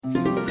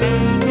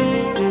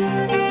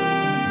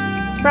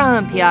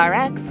From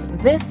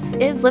PRX, this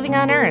is Living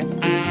on Earth.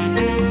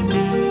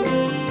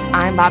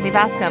 I'm Bobby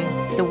Bascom.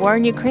 The war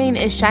in Ukraine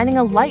is shining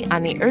a light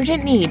on the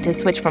urgent need to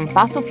switch from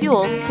fossil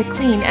fuels to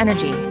clean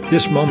energy.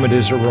 This moment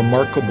is a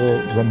remarkable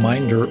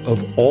reminder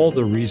of all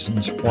the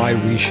reasons why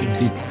we should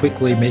be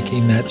quickly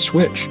making that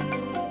switch.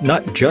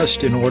 Not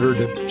just in order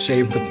to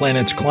save the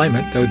planet's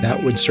climate, though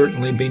that would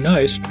certainly be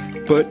nice,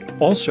 but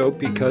also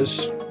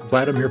because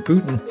Vladimir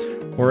Putin,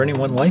 or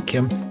anyone like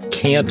him,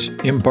 can't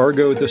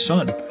embargo the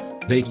sun.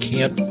 They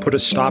can't put a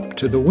stop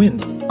to the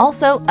wind.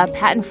 Also, a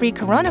patent-free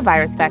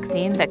coronavirus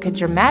vaccine that could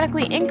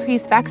dramatically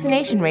increase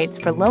vaccination rates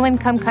for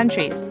low-income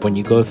countries. When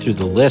you go through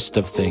the list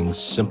of things,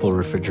 simple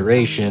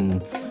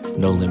refrigeration,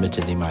 no limit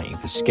to the amount you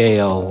can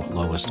scale,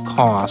 lowest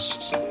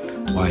cost,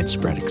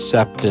 widespread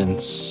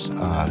acceptance,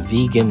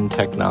 vegan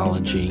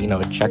technology,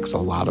 it checks a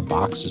lot of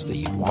boxes that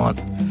you'd want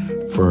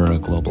for a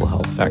global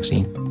health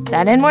vaccine.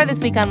 That and more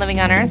this week on Living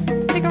on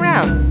Earth. Stick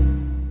around.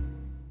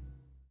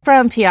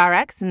 From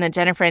PRX in the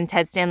Jennifer and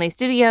Ted Stanley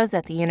studios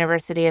at the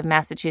University of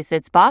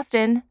Massachusetts,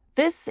 Boston,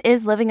 this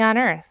is Living on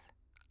Earth.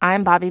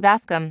 I'm Bobby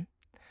Bascom.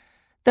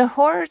 The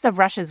horrors of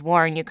Russia's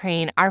war in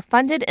Ukraine are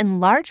funded in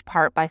large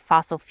part by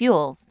fossil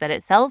fuels that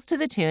it sells to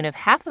the tune of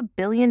 $500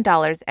 million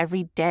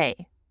every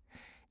day.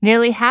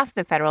 Nearly half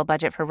the federal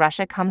budget for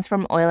Russia comes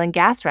from oil and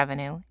gas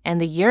revenue,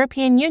 and the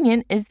European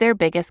Union is their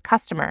biggest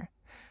customer.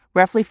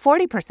 Roughly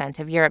 40%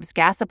 of Europe's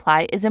gas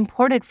supply is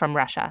imported from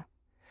Russia.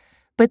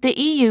 But the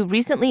EU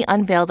recently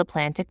unveiled a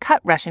plan to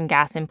cut Russian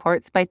gas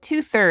imports by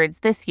 2/3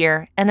 this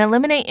year and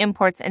eliminate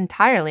imports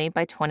entirely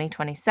by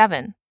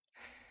 2027.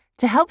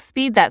 To help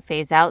speed that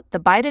phase out, the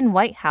Biden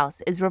White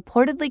House is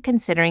reportedly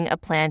considering a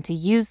plan to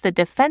use the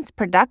Defense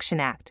Production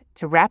Act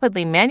to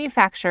rapidly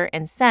manufacture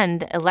and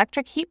send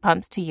electric heat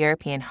pumps to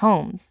European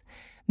homes,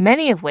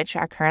 many of which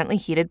are currently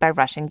heated by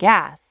Russian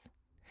gas.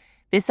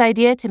 This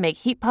idea to make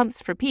heat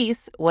pumps for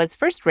peace was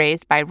first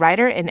raised by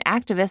writer and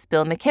activist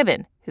Bill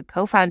McKibben, who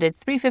co-founded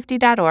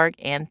 350.org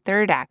and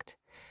Third Act.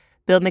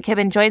 Bill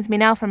McKibben joins me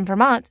now from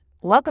Vermont.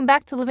 Welcome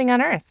back to Living on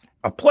Earth.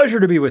 A pleasure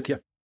to be with you.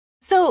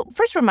 So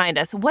first remind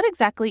us, what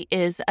exactly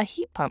is a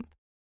heat pump?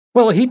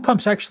 Well, a heat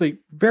pump's actually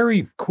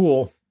very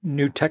cool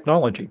new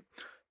technology.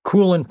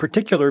 Cool in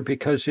particular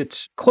because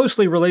it's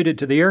closely related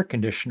to the air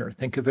conditioner.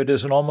 Think of it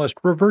as an almost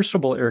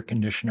reversible air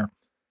conditioner,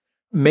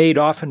 made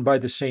often by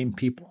the same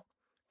people.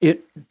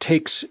 It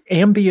takes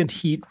ambient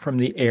heat from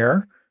the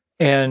air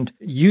and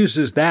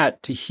uses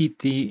that to heat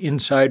the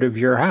inside of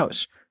your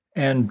house,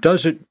 and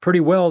does it pretty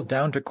well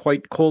down to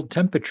quite cold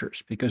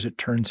temperatures, because it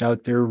turns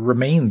out there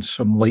remains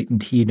some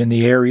latent heat in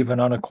the air even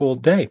on a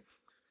cold day.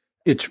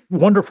 It's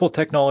wonderful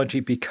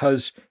technology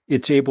because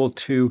it's able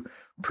to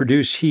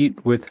produce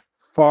heat with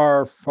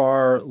far,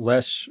 far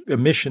less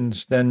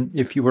emissions than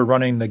if you were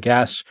running the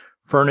gas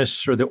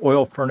furnace or the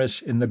oil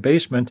furnace in the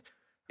basement.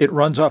 It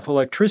runs off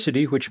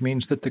electricity, which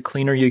means that the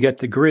cleaner you get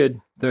the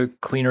grid, the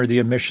cleaner the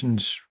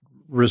emissions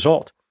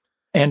result.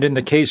 And in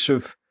the case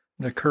of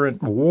the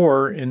current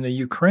war in the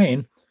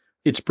Ukraine,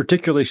 it's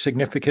particularly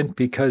significant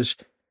because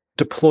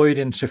deployed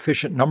in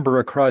sufficient number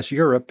across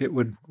Europe, it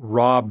would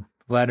rob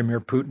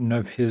Vladimir Putin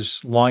of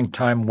his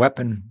longtime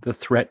weapon, the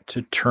threat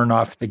to turn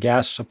off the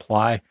gas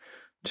supply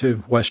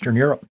to Western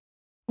Europe.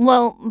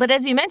 Well, but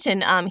as you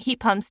mentioned, heat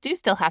pumps do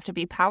still have to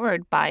be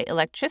powered by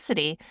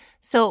electricity.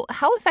 So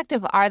how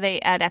effective are they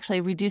at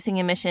actually reducing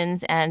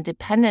emissions and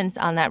dependence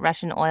on that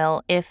Russian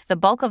oil if the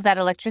bulk of that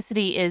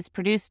electricity is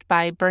produced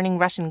by burning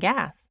Russian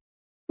gas?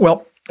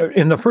 Well,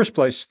 in the first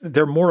place,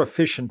 they're more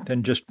efficient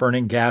than just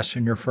burning gas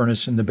in your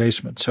furnace in the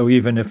basement. So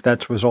even if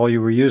that was all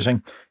you were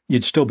using,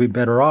 you'd still be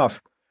better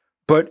off.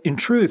 But in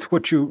truth,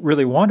 what you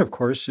really want, of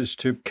course, is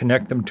to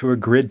connect them to a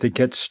grid that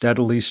gets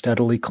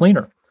steadily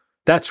cleaner.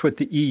 That's what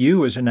the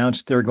EU has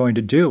announced they're going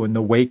to do. In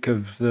the wake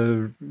of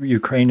the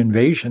Ukraine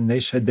invasion, they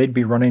said they'd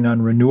be running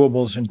on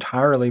renewables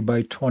entirely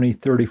by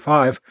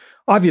 2035.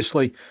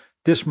 Obviously,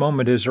 this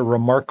moment is a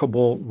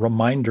remarkable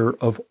reminder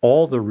of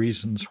all the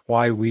reasons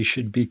why we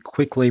should be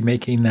quickly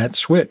making that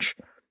switch,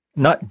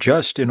 not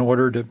just in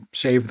order to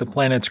save the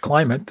planet's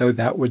climate, though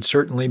that would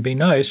certainly be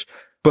nice,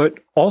 but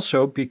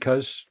also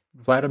because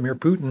Vladimir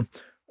Putin,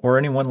 or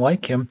anyone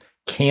like him,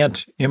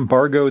 can't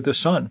embargo the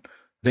sun.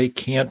 They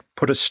can't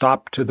put a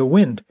stop to the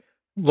wind.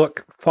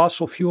 Look,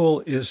 fossil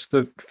fuel is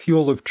the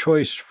fuel of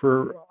choice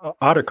for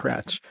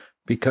autocrats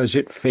because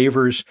it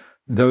favors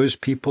those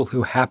people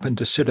who happen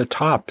to sit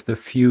atop the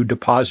few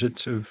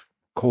deposits of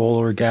coal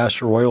or gas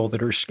or oil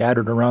that are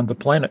scattered around the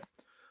planet.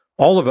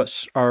 All of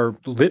us are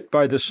lit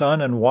by the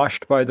sun and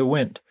washed by the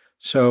wind.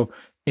 So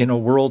in a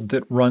world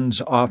that runs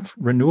off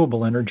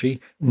renewable energy,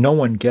 no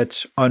one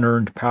gets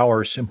unearned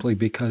power simply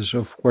because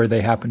of where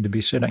they happen to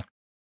be sitting.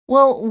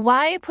 Well,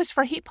 why push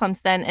for heat pumps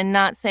then and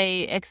not,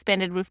 say,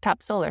 expanded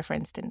rooftop solar, for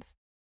instance?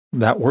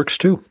 That works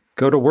too.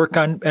 Go to work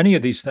on any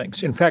of these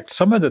things. In fact,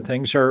 some of the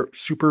things are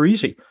super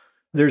easy.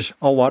 There's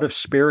a lot of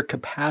spare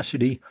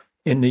capacity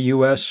in the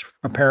U.S.,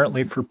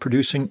 apparently, for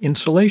producing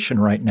insulation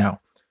right now.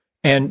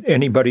 And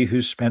anybody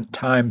who's spent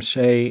time,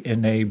 say,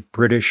 in a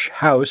British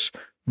house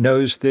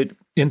knows that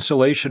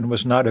insulation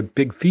was not a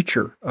big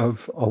feature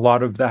of a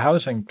lot of the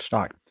housing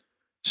stock.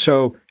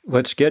 So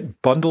let's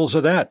get bundles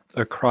of that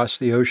across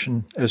the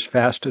ocean as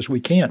fast as we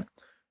can.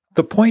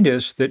 The point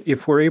is that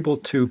if we're able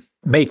to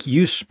make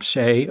use,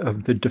 say,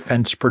 of the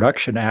Defense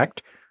Production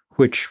Act,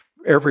 which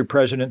every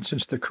president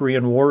since the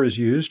Korean War has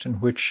used,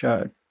 and which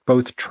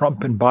both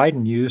Trump and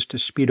Biden used to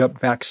speed up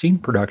vaccine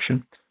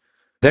production,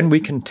 then we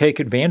can take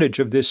advantage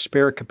of this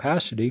spare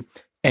capacity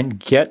and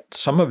get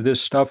some of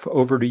this stuff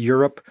over to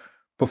Europe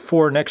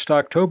before next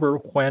October,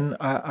 when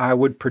I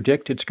would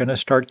predict it's going to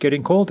start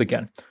getting cold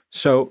again.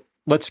 So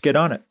let's get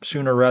on it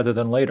sooner rather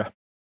than later.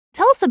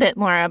 Tell us a bit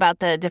more about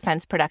the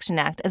Defense Production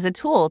Act as a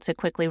tool to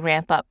quickly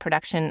ramp up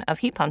production of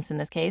heat pumps in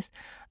this case.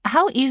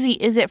 How easy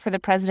is it for the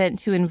president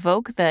to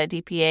invoke the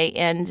DPA,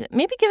 and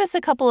maybe give us a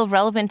couple of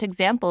relevant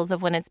examples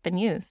of when it's been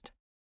used?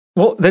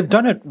 Well, they've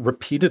done it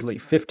repeatedly,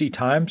 50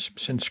 times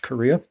since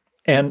Korea.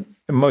 And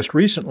most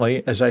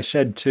recently, as I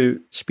said,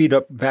 to speed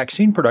up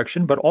vaccine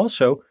production, but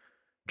also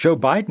Joe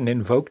Biden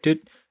invoked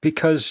it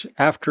because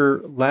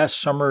after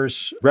last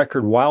summer's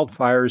record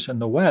wildfires in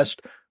the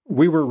West,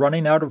 we were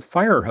running out of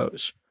fire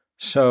hose.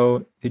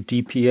 So the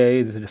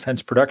DPA, the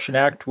Defense Production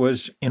Act,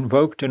 was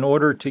invoked in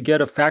order to get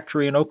a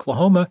factory in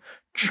Oklahoma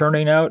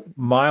churning out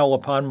mile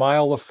upon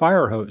mile of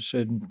fire hose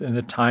in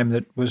the time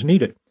that was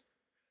needed.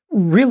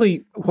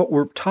 Really, what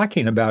we're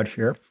talking about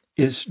here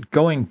is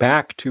going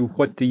back to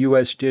what the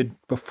U.S. did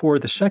before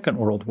the Second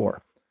World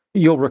War.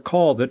 You'll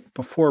recall that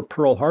before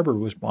Pearl Harbor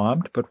was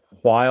bombed, but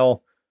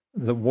while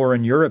the war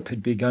in Europe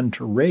had begun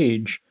to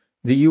rage,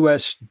 the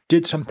U.S.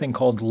 did something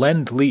called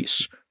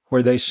Lend-Lease,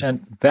 where they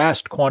sent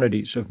vast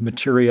quantities of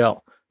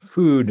materiel,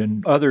 food,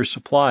 and other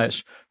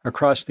supplies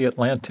across the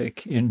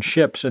Atlantic in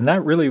ships. And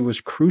that really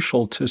was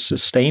crucial to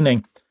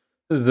sustaining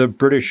the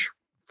British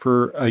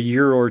for a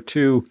year or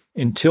two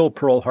until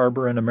Pearl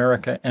Harbor and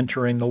America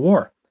entering the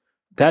war.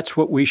 That's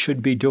what we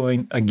should be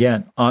doing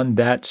again on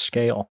that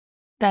scale.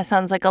 That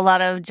sounds like a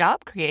lot of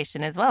job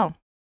creation as well.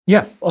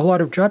 Yeah, a lot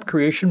of job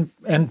creation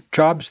and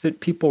jobs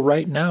that people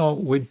right now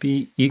would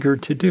be eager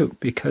to do,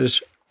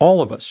 because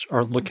all of us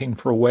are looking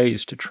for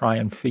ways to try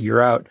and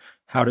figure out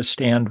how to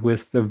stand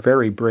with the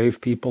very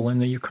brave people in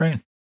the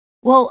Ukraine.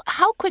 Well,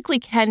 how quickly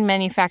can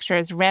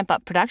manufacturers ramp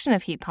up production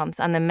of heat pumps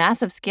on the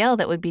massive scale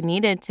that would be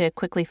needed to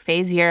quickly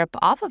phase Europe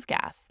off of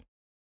gas?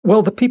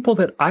 Well, the people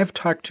that I've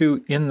talked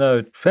to in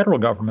the federal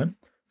government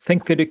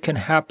think that it can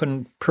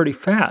happen pretty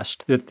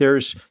fast, that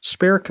there's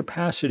spare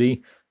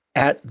capacity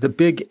at the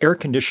big air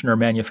conditioner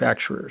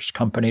manufacturers,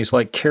 companies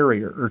like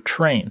Carrier or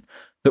Trane,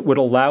 that would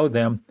allow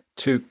them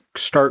to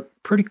start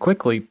pretty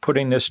quickly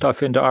putting this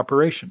stuff into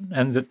operation.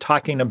 And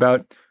talking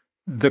about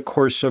the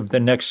course of the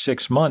next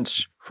 6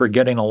 months for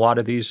getting a lot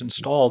of these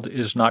installed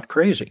is not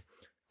crazy.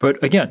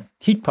 But again,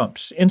 heat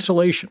pumps,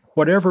 insulation,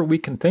 whatever we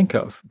can think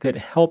of that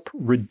help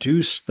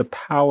reduce the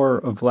power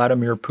of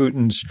Vladimir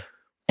Putin's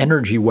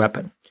energy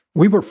weapon.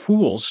 We were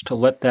fools to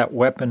let that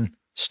weapon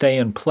stay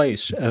in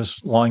place as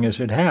long as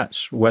it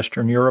has.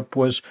 Western Europe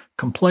was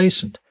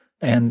complacent.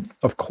 And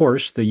of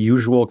course, the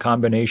usual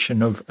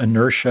combination of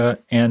inertia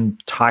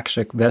and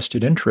toxic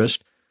vested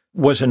interest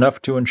was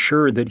enough to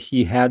ensure that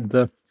he had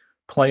the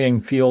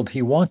playing field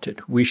he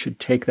wanted. We should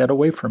take that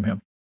away from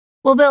him.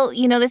 Well, Bill,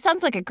 this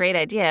sounds like a great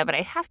idea, but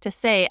I have to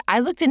say, I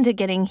looked into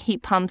getting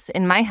heat pumps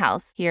in my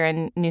house here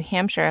in New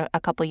Hampshire a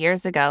couple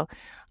years ago.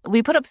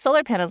 We put up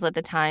solar panels at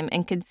the time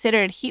and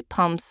considered heat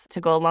pumps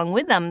to go along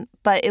with them,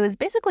 but it was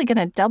basically going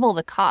to double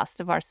the cost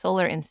of our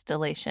solar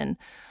installation.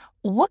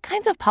 What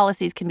kinds of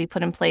policies can be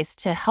put in place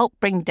to help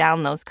bring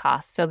down those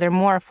costs so they're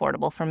more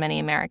affordable for many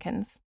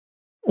Americans?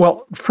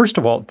 Well, first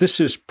of all,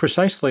 this is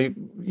precisely,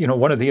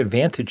 one of the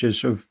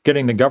advantages of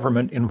getting the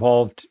government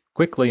involved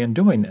quickly in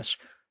doing this.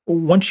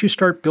 Once you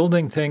start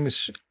building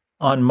things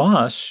en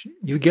masse,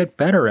 you get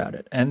better at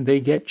it, and they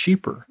get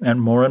cheaper,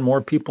 and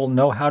more people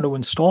know how to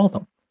install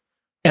them.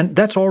 And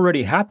that's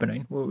already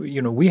happening.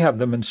 We have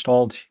them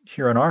installed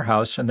here in our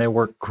house, and they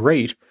work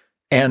great.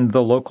 And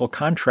the local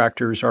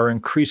contractors are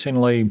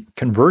increasingly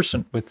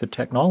conversant with the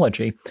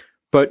technology.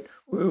 But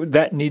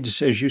that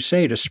needs, as you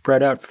say, to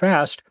spread out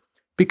fast,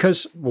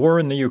 because war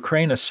in the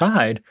Ukraine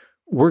aside,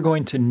 we're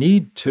going to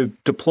need to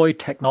deploy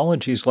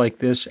technologies like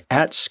this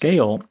at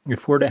scale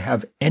if we're to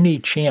have any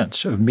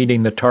chance of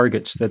meeting the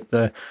targets that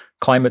the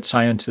climate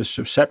scientists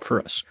have set for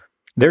us.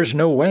 There's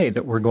no way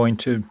that we're going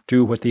to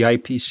do what the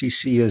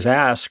IPCC has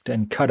asked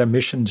and cut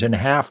emissions in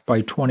half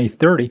by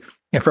 2030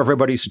 if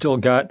everybody's still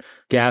got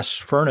gas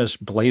furnace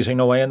blazing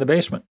away in the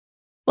basement.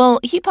 Well,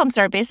 heat pumps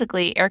are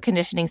basically air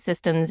conditioning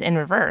systems in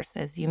reverse,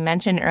 as you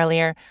mentioned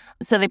earlier.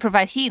 So they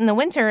provide heat in the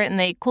winter and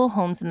they cool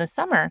homes in the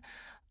summer.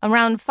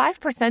 Around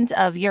 5%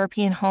 of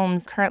European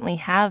homes currently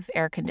have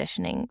air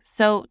conditioning.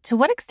 So to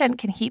what extent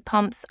can heat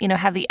pumps,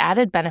 have the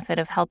added benefit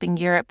of helping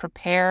Europe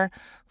prepare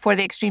for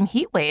the extreme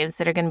heat waves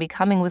that are going to be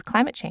coming with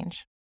climate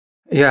change?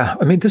 Yeah,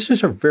 this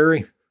is a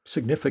very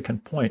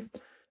significant point.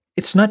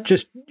 It's not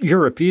just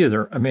Europe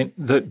either.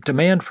 The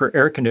demand for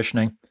air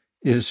conditioning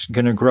is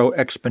going to grow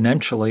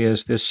exponentially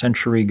as this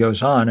century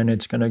goes on, and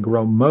it's going to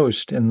grow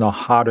most in the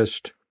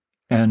hottest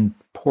and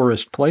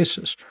poorest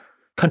places.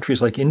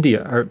 countries like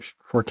India are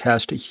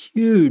forecast a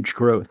huge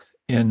growth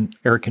in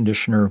air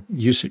conditioner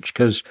usage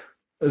because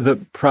the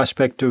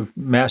prospect of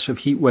massive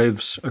heat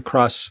waves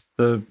across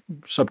the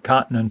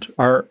subcontinent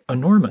are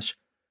enormous.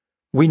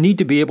 We need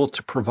to be able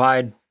to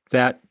provide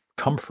that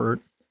comfort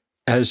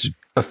as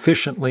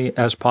efficiently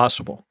as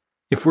possible.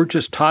 If we're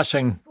just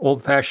tossing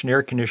old-fashioned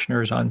air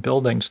conditioners on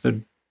buildings, the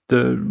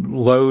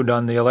load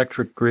on the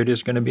electric grid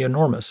is going to be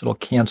enormous. It'll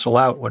cancel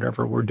out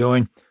whatever we're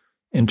doing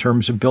in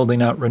terms of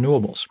building out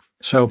renewables.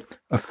 So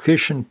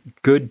efficient,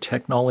 good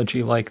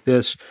technology like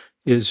this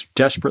is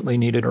desperately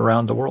needed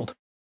around the world.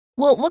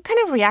 Well, what kind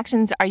of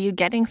reactions are you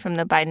getting from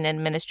the Biden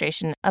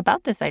administration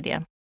about this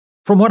idea?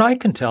 From what I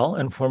can tell,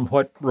 and from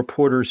what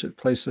reporters at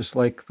places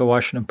like the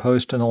Washington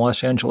Post and the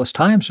Los Angeles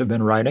Times have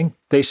been writing,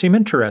 they seem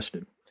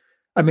interested.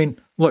 I mean,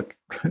 look,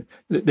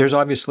 there's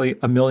obviously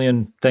a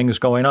million things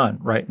going on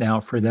right now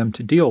for them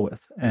to deal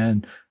with.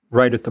 And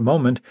right at the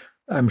moment,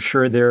 I'm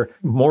sure they're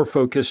more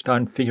focused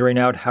on figuring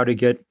out how to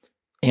get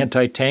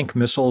anti-tank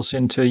missiles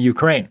into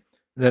Ukraine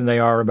than they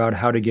are about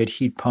how to get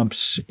heat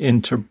pumps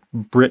into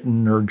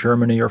Britain or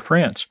Germany or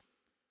France.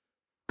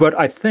 But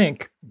I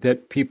think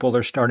that people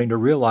are starting to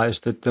realize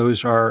that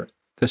those are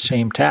the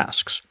same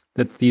tasks,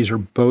 that these are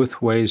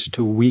both ways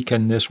to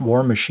weaken this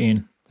war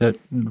machine that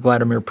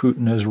Vladimir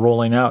Putin is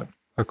rolling out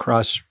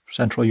across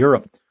Central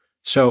Europe.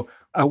 So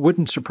it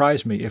wouldn't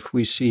surprise me if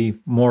we see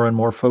more and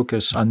more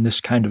focus on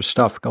this kind of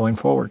stuff going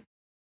forward.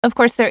 Of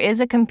course, there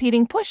is a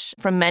competing push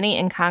from many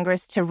in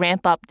Congress to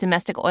ramp up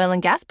domestic oil and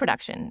gas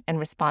production in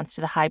response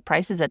to the high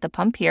prices at the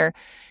pump here.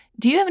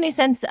 Do you have any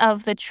sense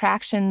of the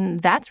traction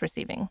that's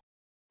receiving?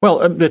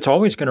 Well, it's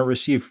always going to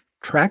receive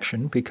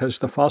traction because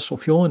the fossil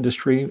fuel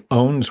industry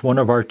owns one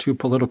of our two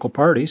political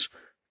parties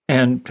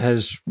and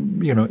has,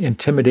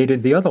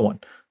 intimidated the other one.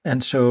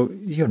 And so,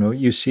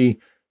 you see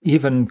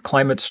even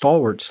climate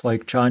stalwarts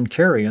like John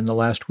Kerry in the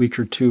last week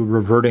or two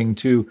reverting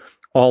to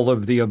all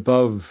of the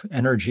above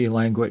energy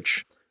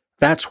language.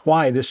 That's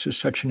why this is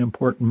such an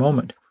important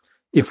moment.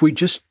 If we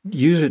just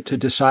use it to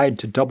decide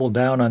to double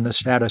down on the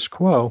status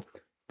quo,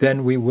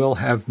 then we will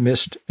have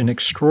missed an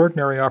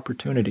extraordinary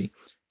opportunity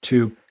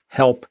to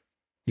help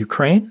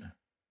Ukraine,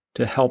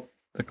 to help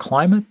the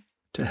climate,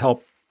 to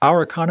help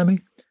our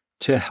economy,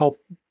 to help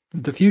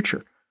the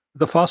future.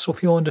 The fossil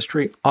fuel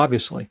industry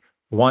obviously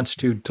wants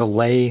to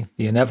delay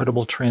the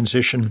inevitable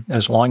transition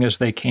as long as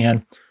they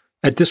can.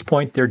 At this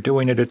point, they're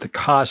doing it at the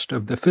cost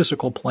of the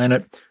physical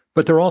planet,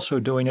 but they're also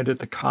doing it at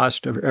the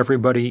cost of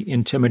everybody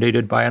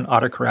intimidated by an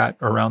autocrat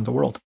around the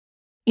world.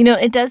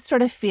 It does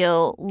sort of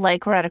feel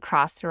like we're at a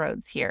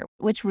crossroads here.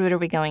 Which route are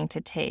we going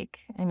to take?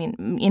 I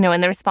mean,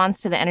 in the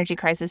response to the energy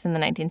crisis in the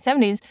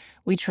 1970s,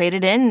 we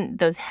traded in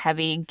those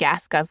heavy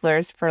gas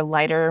guzzlers for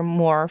lighter,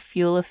 more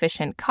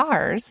fuel-efficient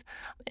cars.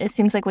 It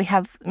seems like we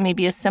have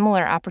maybe a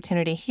similar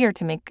opportunity here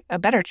to make a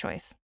better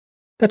choice.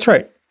 That's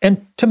right.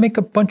 And to make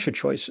a bunch of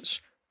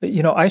choices.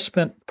 I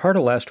spent part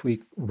of last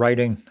week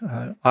writing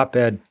an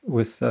op-ed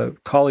with a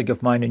colleague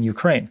of mine in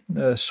Ukraine,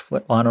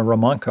 Svetlana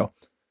Romanko.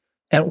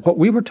 And what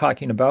we were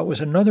talking about was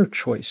another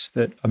choice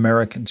that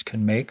Americans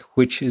can make,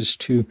 which is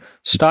to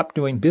stop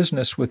doing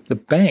business with the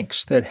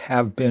banks that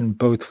have been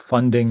both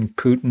funding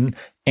Putin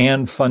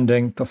and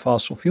funding the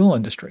fossil fuel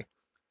industry.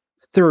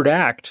 Third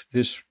Act,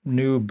 this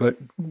new but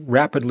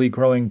rapidly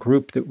growing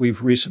group that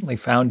we've recently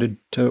founded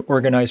to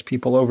organize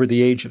people over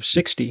the age of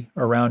 60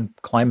 around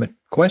climate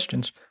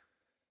questions,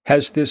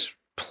 has this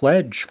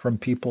pledge from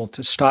people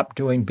to stop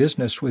doing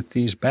business with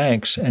these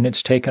banks, and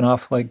it's taken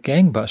off like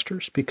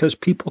gangbusters because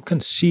people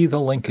can see the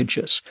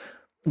linkages.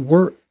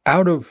 We're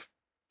out of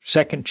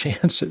second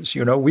chances.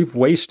 We've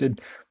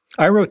wasted.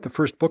 I wrote the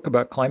first book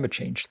about climate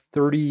change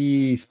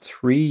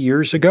 33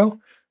 years ago.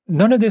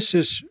 None of this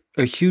is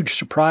a huge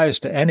surprise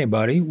to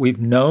anybody.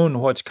 We've known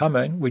what's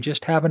coming. We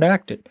just haven't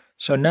acted.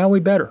 So now we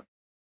better.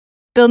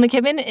 Bill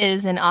McKibben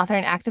is an author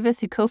and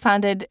activist who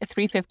co-founded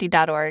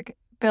 350.org.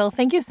 Bill,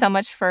 thank you so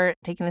much for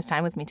taking this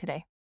time with me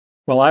today.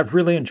 Well, I've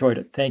really enjoyed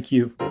it. Thank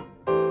you.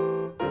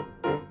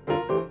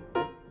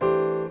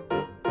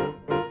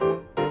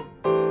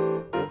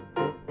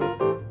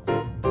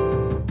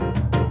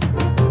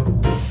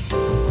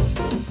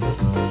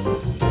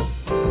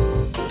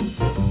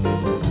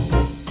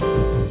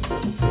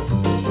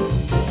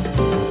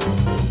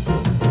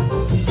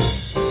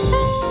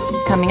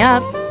 Coming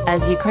up,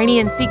 as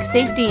Ukrainians seek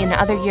safety in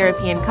other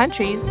European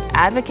countries,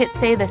 advocates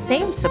say the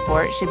same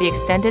support should be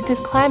extended to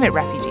climate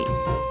refugees,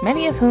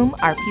 many of whom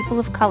are people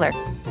of color.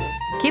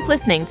 Keep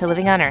listening to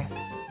Living on Earth.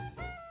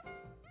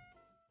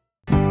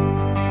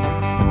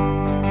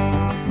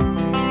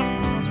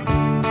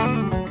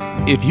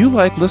 If you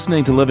like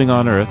listening to Living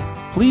on Earth,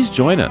 please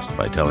join us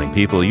by telling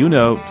people you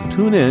know to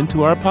tune in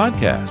to our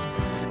podcast.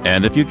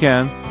 And if you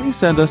can, please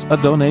send us a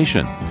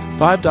donation.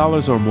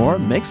 $5 or more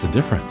makes a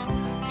difference.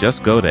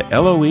 Just go to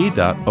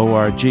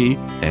LOE.org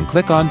and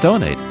click on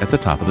Donate at the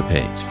top of the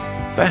page.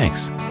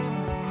 Thanks.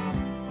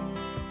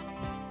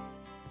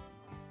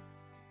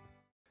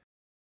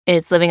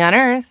 It's Living on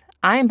Earth.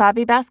 I'm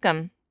Bobby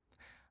Bascom.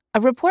 A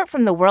report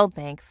from the World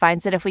Bank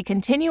finds that if we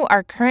continue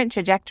our current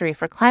trajectory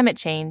for climate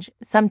change,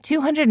 some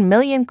 200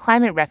 million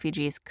climate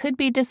refugees could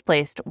be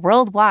displaced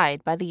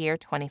worldwide by the year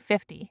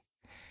 2050.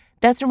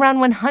 That's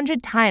around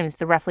 100 times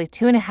the roughly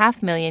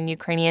 2.5 million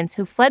Ukrainians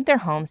who fled their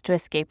homes to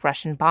escape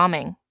Russian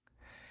bombing.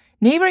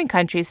 Neighboring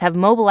countries have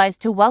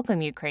mobilized to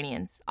welcome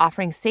Ukrainians,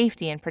 offering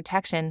safety and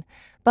protection,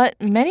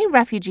 but many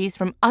refugees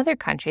from other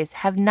countries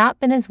have not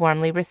been as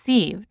warmly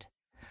received.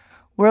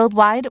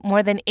 Worldwide,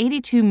 more than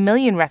 82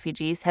 million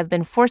refugees have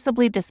been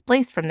forcibly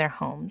displaced from their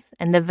homes,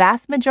 and the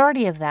vast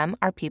majority of them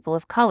are people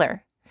of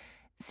color.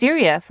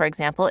 Syria, for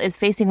example, is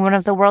facing one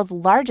of the world's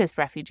largest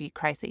refugee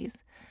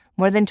crises.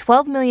 More than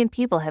 12 million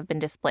people have been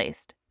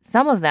displaced,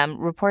 some of them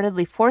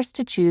reportedly forced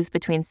to choose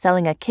between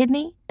selling a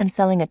kidney and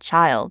selling a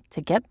child to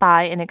get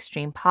by in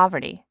extreme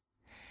poverty.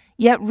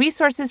 Yet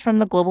resources from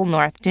the global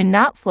north do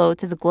not flow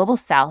to the global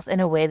south in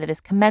a way that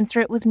is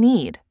commensurate with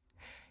need.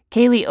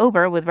 Kaylee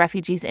Ober with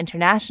Refugees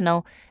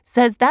International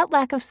says that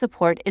lack of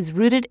support is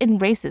rooted in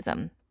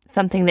racism,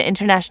 something the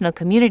international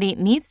community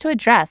needs to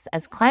address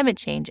as climate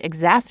change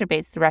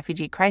exacerbates the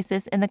refugee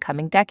crisis in the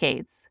coming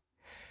decades.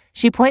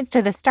 She points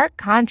to the stark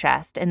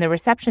contrast in the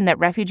reception that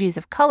refugees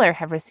of color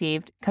have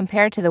received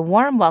compared to the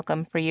warm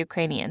welcome for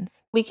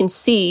Ukrainians. We can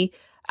see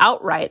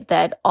outright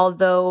that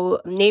although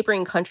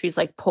neighboring countries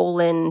like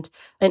Poland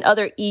and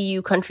other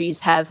EU countries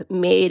have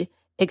made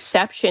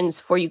exceptions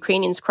for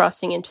Ukrainians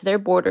crossing into their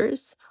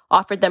borders,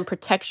 offered them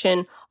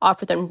protection,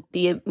 offered them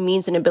the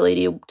means and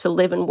ability to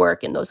live and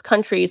work in those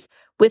countries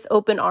with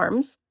open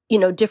arms,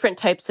 different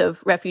types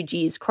of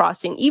refugees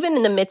crossing, even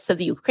in the midst of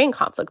the Ukraine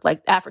conflict,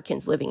 like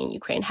Africans living in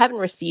Ukraine, haven't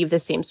received the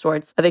same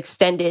sorts of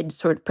extended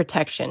sort of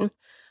protection.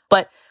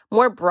 But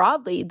more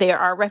broadly, there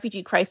are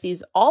refugee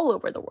crises all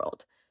over the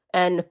world.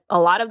 And a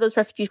lot of those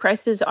refugee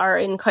crises are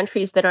in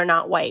countries that are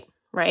not white,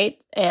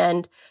 right?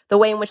 And the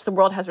way in which the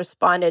world has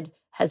responded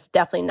has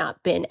definitely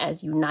not been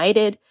as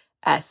united,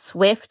 as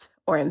swift,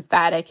 or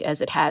emphatic as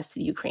it has to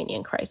the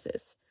Ukrainian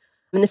crisis.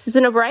 And this is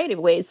in a variety of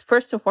ways.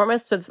 First and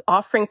foremost, of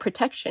offering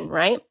protection,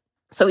 right?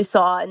 So we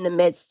saw in the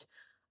midst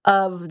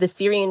of the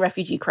Syrian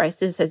refugee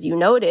crisis, as you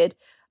noted,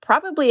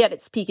 probably at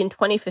its peak in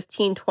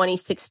 2015,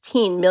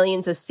 2016,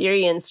 millions of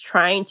Syrians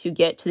trying to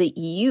get to the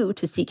EU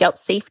to seek out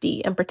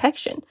safety and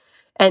protection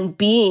and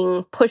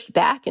being pushed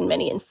back in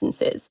many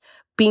instances,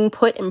 being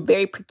put in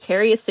very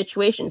precarious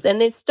situations.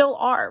 And they still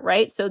are,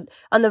 right? So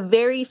on the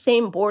very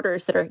same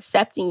borders that are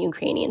accepting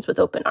Ukrainians with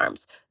open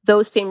arms,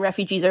 those same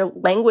refugees are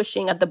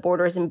languishing at the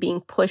borders and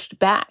being pushed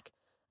back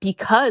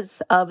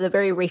because of the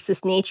very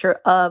racist nature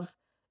of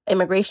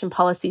immigration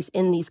policies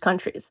in these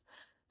countries.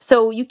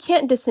 So you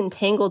can't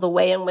disentangle the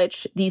way in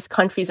which these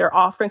countries are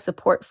offering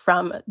support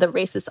from the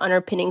racist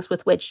underpinnings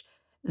with which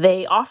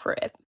they offer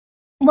it.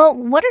 Well,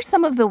 what are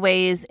some of the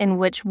ways in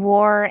which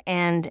war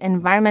and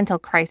environmental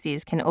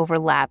crises can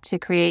overlap to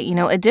create,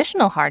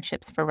 additional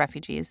hardships for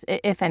refugees,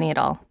 if any at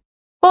all?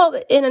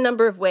 Well, in a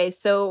number of ways.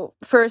 So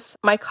first,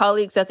 my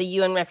colleagues at the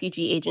UN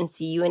Refugee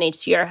Agency,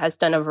 UNHCR, has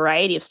done a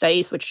variety of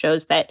studies which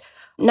shows that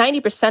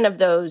 90% of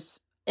those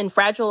in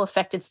fragile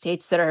affected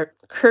states that are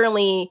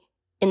currently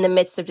in the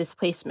midst of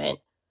displacement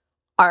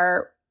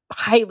are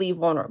highly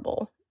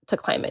vulnerable to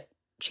climate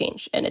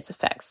change and its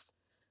effects.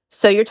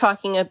 So you're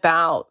talking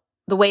about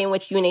the way in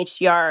which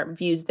UNHCR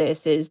views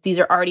this is these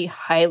are already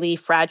highly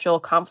fragile,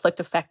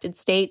 conflict-affected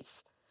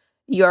states.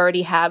 You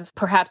already have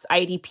perhaps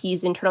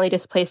IDPs, internally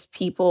displaced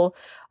people,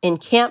 in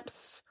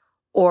camps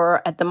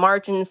or at the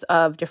margins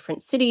of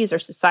different cities or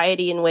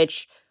society in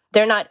which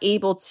they're not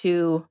able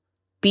to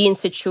be in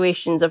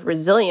situations of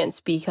resilience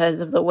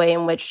because of the way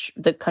in which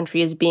the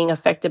country is being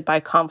affected by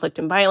conflict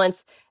and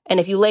violence. And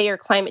if you layer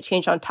climate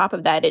change on top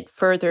of that, it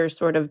further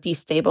sort of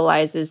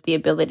destabilizes the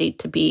ability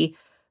to be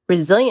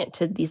resilient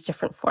to these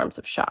different forms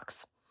of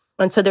shocks.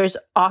 And so there's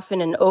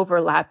often an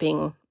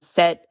overlapping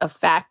set of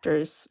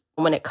factors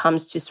when it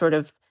comes to sort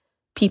of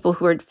people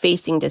who are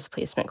facing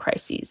displacement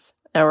crises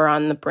or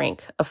on the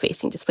brink of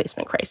facing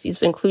displacement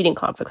crises, including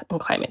conflict and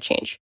climate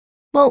change.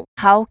 Well,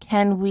 how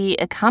can we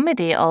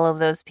accommodate all of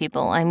those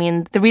people? I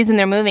mean, the reason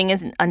they're moving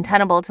isn't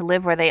untenable to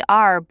live where they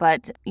are,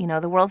 but,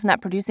 the world's not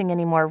producing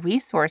any more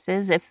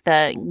resources. If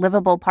the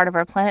livable part of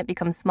our planet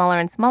becomes smaller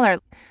and smaller,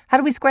 how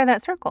do we square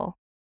that circle?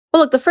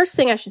 Well, look, the first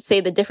thing I should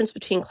say, the difference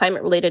between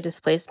climate-related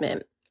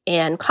displacement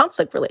and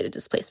conflict-related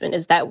displacement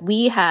is that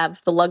we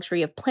have the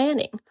luxury of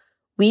planning.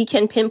 We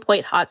can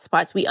pinpoint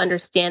hotspots. We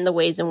understand the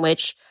ways in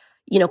which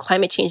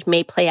climate change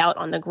may play out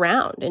on the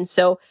ground. And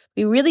so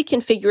we really can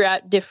figure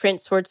out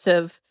different sorts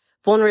of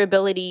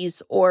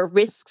vulnerabilities or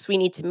risks we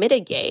need to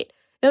mitigate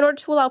in order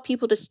to allow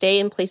people to stay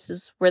in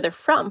places where they're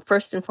from,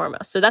 first and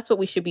foremost. So that's what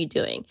we should be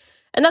doing.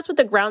 And that's what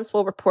the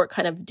Groundswell report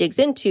kind of digs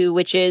into,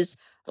 which is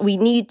we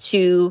need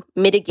to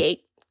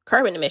mitigate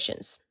carbon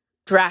emissions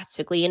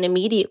drastically and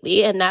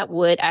immediately. And that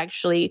would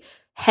actually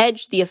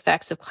hedge the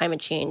effects of climate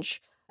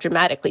change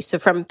dramatically. So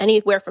from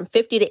anywhere from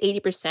 50 to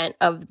 80%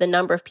 of the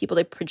number of people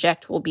they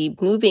project will be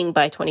moving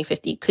by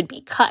 2050 could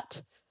be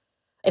cut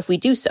if we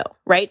do so,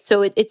 right?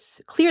 So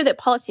it's clear that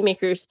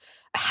policymakers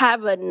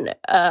have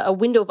a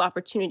window of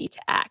opportunity to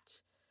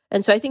act.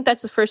 And so I think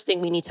that's the first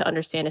thing we need to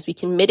understand is we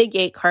can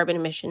mitigate carbon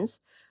emissions,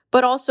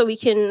 but also we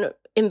can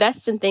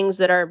invest in things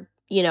that are,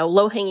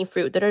 low-hanging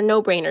fruit, that are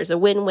no-brainers, a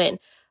win-win,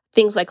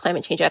 things like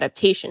climate change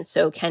adaptation.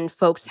 So can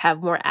folks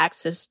have more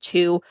access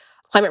to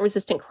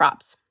climate-resistant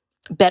crops,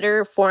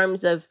 better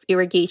forms of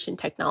irrigation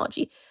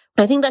technology?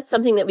 I think that's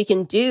something that we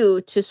can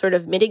do to sort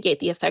of mitigate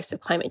the effects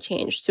of climate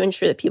change to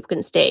ensure that people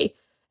can stay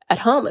at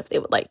home if they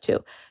would like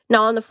to.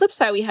 Now, on the flip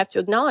side, we have to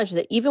acknowledge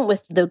that even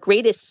with the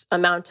greatest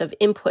amount of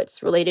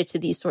inputs related to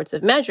these sorts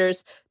of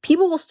measures,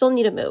 people will still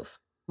need to move.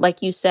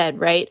 Like you said,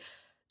 right?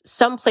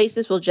 Some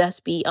places will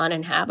just be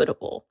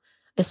uninhabitable,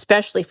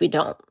 especially if we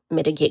don't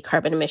mitigate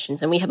carbon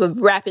emissions. And we have a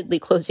rapidly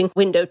closing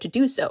window to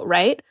do so,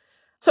 right?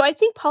 So I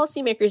think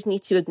policymakers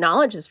need to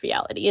acknowledge this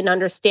reality and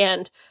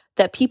understand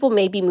that people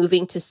may be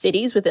moving to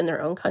cities within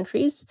their own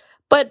countries,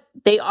 but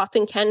they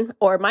often can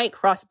or might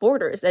cross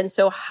borders. And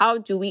so how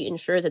do we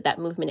ensure that that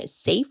movement is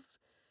safe,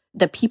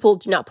 that people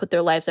do not put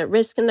their lives at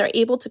risk, and they're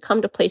able to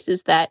come to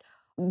places that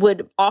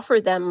would offer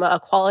them a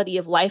quality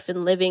of life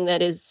and living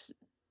that is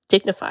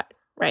dignified,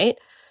 right?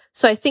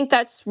 So I think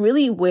that's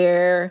really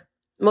where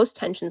most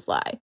tensions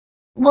lie.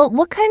 Well,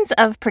 what kinds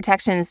of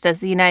protections does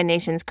the United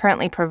Nations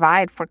currently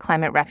provide for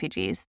climate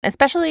refugees,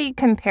 especially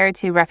compared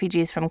to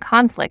refugees from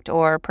conflict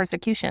or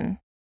persecution?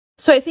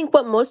 So I think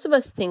what most of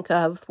us think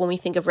of when we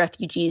think of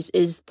refugees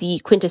is the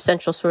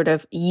quintessential sort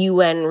of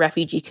UN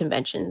Refugee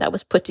Convention that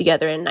was put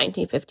together in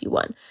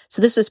 1951.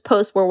 So this was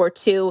post-World War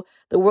II.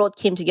 The world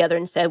came together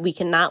and said, we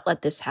cannot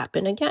let this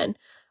happen again.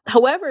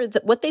 However,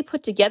 what they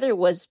put together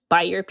was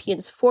by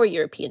Europeans for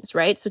Europeans,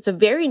 right? So it's a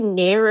very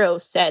narrow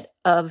set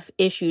of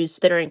issues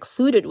that are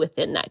included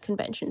within that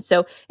convention.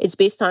 So it's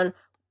based on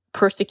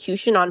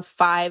persecution on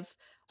 5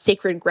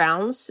 sacred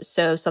grounds.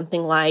 So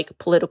something like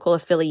political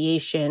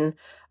affiliation,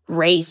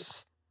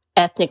 race,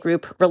 ethnic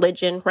group,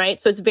 religion,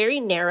 right? So it's very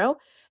narrow.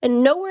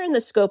 And nowhere in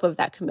the scope of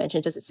that convention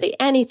does it say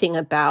anything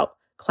about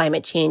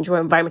climate change or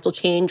environmental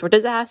change or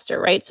disaster,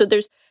 right? So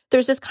there's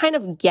this kind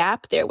of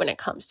gap there when it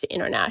comes to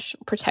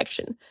international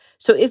protection.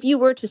 So if you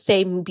were to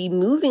say be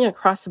moving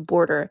across a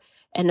border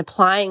and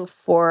applying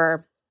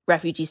for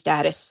refugee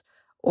status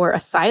or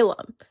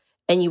asylum,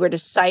 and you were to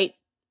cite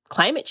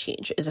climate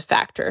change as a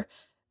factor,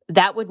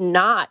 that would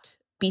not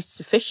be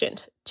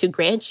sufficient to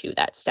grant you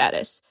that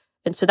status.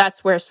 And so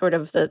that's where sort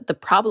of the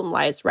problem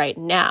lies right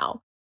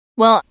now.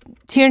 Well,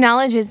 to your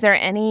knowledge, is there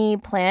any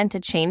plan to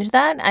change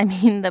that? I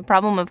mean, the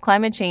problem of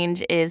climate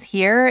change is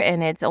here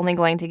and it's only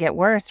going to get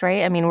worse,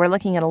 right? I mean, we're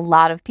looking at a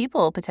lot of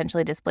people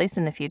potentially displaced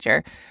in the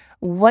future.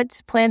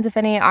 What plans, if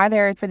any, are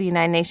there for the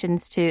United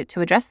Nations to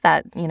address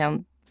that,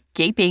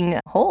 gaping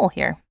hole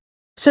here?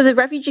 So the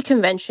Refugee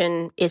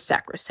Convention is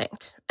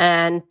sacrosanct,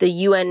 and the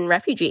UN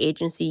Refugee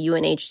Agency,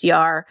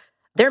 UNHCR,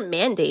 their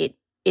mandate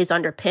is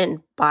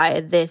underpinned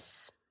by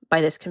this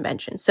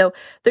convention. So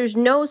there's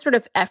no sort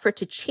of effort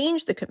to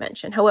change the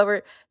convention.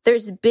 However,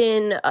 there's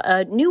been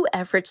new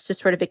efforts to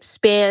sort of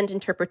expand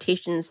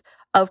interpretations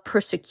of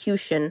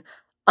persecution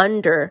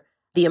under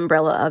the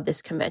umbrella of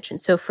this convention.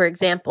 So for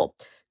example,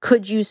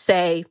 could you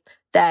say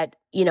that,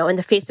 in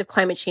the face of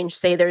climate change,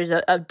 say there's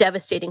a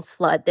devastating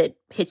flood that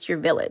hits your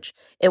village.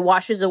 It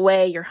washes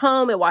away your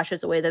home, it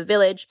washes away the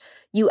village.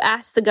 You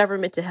ask the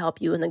government to help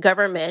you, and the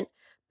government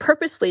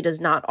purposely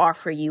does not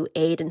offer you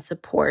aid and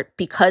support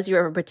because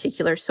you're of a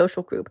particular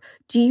social group.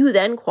 Do you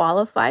then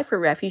qualify for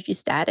refugee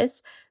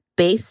status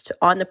based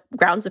on the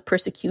grounds of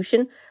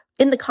persecution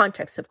in the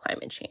context of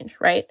climate change,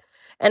 right?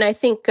 And I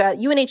think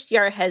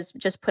UNHCR has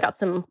just put out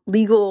some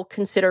legal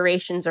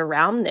considerations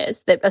around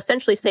this that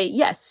essentially say,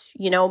 yes,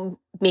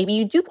 maybe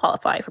you do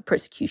qualify for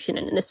persecution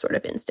in this sort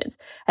of instance.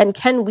 And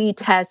can we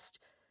test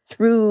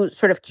through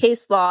sort of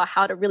case law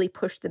how to really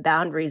push the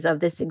boundaries of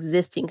this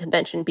existing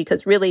convention?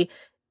 Because really,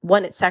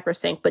 1, it's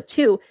sacrosanct, but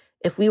 2,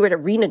 if we were to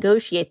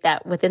renegotiate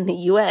that within the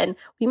UN,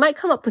 we might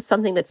come up with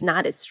something that's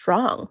not as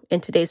strong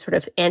in today's sort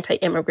of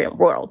anti-immigrant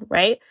world,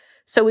 right?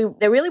 So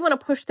they really want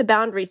to push the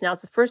boundaries now.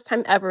 It's the first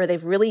time ever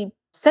they've really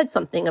said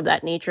something of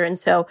that nature. And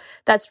so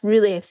that's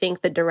really, I think,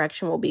 the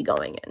direction we'll be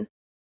going in.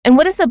 And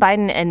what is the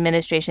Biden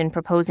administration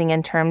proposing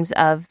in terms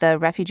of the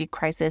refugee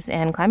crisis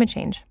and climate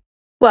change?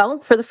 Well,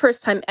 for the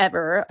first time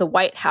ever, the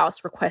White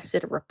House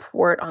requested a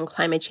report on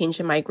climate change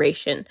and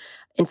migration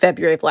in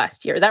February of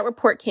last year. That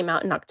report came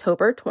out in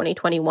October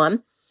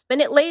 2021,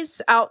 and it lays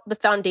out the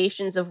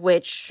foundations of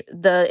which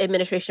the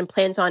administration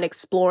plans on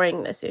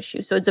exploring this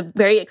issue. So it's a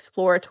very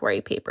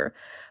exploratory paper.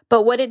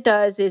 But what it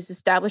does is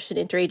establish an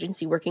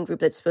interagency working group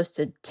that's supposed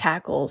to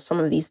tackle some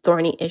of these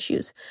thorny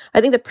issues.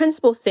 I think the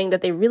principal thing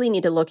that they really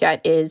need to look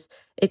at is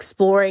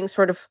exploring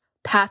sort of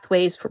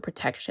pathways for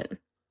protection,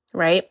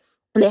 right?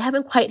 And they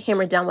haven't quite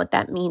hammered down what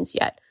that means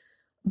yet.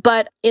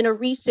 But in a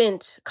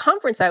recent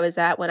conference I was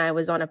at, when I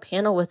was on a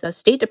panel with a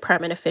State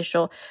Department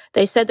official,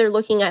 they said they're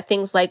looking at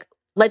things like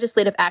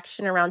legislative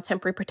action around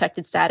temporary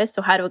protected status.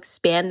 So how to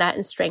expand that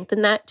and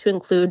strengthen that to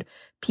include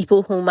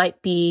people who might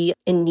be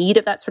in need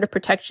of that sort of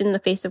protection in the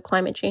face of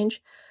climate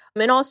change.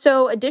 And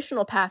also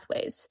additional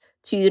pathways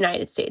to the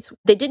United States.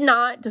 They did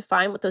not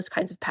define what those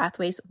kinds of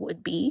pathways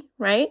would be,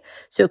 right?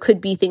 So it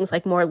could be things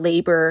like more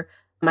labor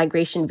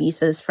migration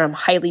visas from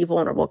highly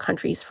vulnerable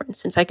countries, for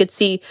instance. I could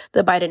see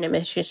the Biden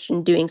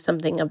administration doing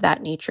something of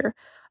that nature.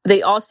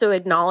 They also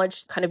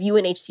acknowledged kind of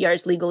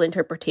UNHCR's legal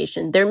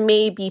interpretation. There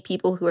may be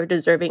people who are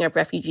deserving of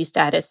refugee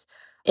status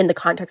in the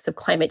context of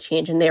climate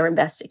change, and they're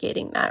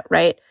investigating that,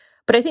 right?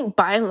 But I think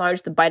by and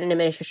large, the Biden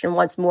administration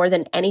wants more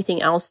than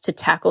anything else to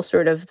tackle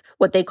sort of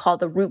what they call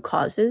the root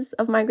causes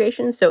of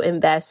migration. So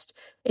invest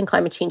in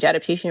climate change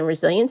adaptation and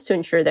resilience to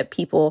ensure that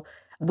people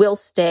will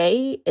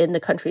stay in the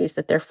countries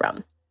that they're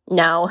from.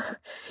 Now,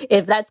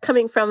 if that's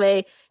coming from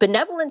a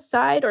benevolent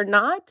side or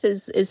not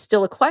is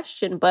still a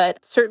question,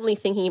 but certainly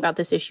thinking about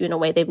this issue in a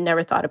way they've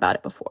never thought about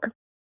it before.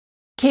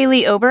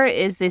 Kaylee Ober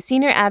is the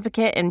Senior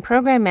Advocate and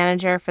Program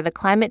Manager for the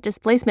Climate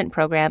Displacement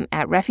Program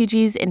at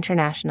Refugees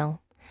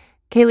International.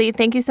 Kaylee,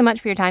 thank you so much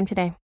for your time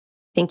today.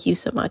 Thank you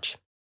so much.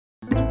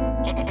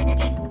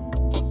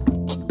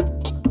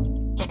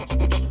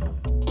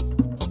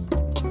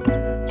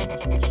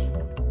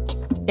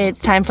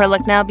 It's time for a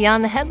look now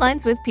beyond the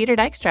headlines with Peter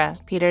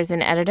Dykstra. Peter's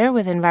an editor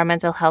with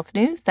Environmental Health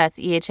News, that's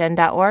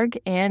ehn.org,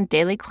 and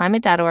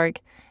dailyclimate.org.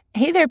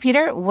 Hey there,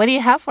 Peter. What do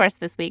you have for us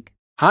this week?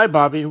 Hi,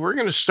 Bobby. We're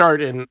going to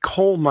start in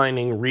coal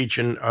mining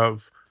region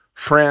of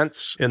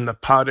France in the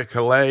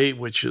Pas-de-Calais,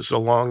 which is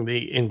along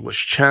the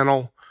English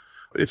Channel.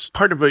 It's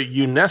part of a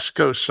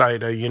UNESCO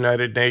site, a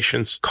United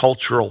Nations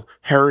Cultural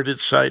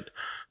Heritage Site,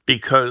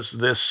 because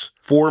this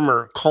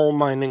former coal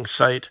mining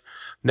site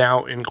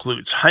now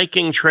includes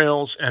hiking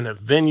trails and a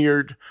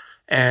vineyard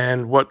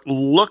and what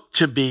look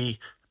to be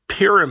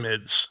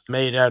pyramids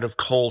made out of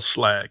coal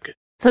slag.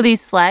 So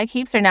these slag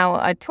heaps are now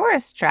a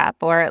tourist trap,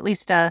 or at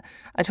least a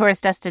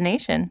tourist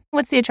destination.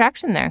 What's the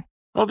attraction there?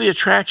 Well, the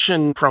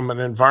attraction from an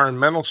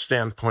environmental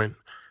standpoint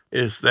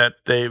is that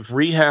they've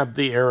rehabbed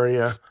the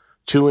area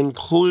to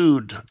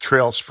include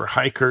trails for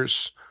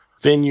hikers,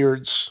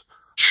 vineyards.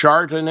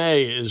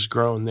 Chardonnay is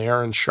grown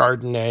there, and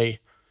Chardonnay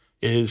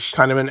is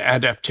kind of an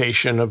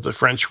adaptation of the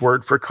French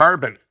word for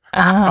carbon.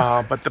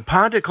 But the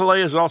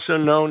Pas-de-Calais is also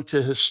known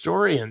to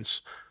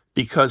historians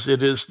because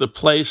it is the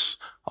place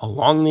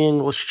along the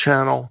English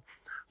Channel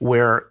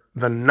where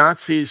the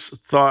Nazis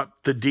thought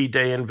the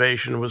D-Day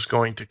invasion was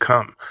going to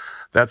come.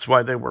 That's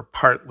why they were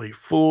partly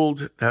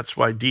fooled. That's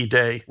why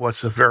D-Day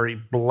was a very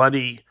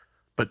bloody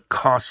but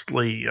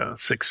costly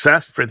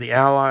success for the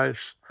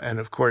Allies. And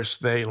of course,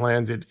 they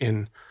landed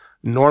in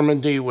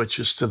Normandy, which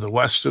is to the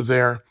west of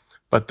there.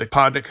 But the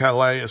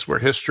Pas-de-Calais is where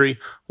history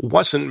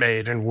wasn't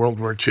made in World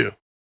War II.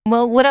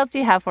 Well, what else do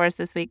you have for us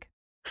this week?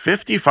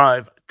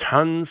 55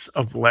 tons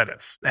of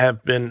lettuce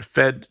have been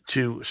fed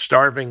to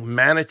starving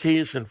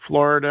manatees in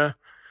Florida.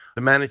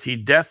 The manatee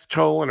death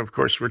toll, and of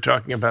course we're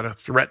talking about a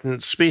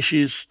threatened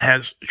species,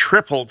 has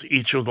tripled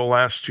each of the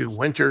last 2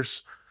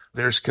 winters.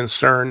 There's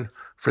concern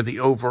for the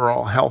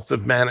overall health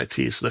of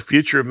manatees, the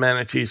future of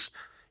manatees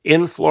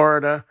in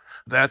Florida.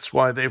 That's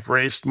why they've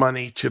raised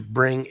money to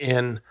bring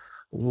in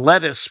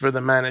lettuce for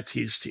the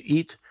manatees to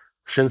eat,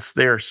 since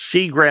their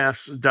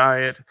seagrass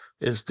diet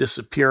is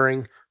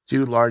disappearing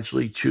due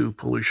largely to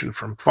pollution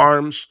from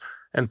farms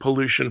and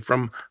pollution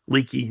from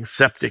leaky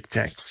septic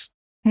tanks.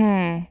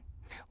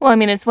 Well, I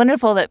mean, it's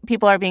wonderful that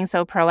people are being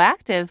so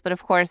proactive, but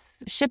of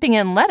course, shipping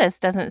in lettuce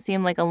doesn't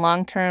seem like a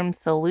long-term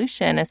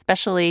solution,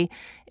 especially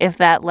if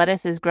that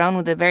lettuce is grown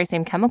with the very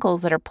same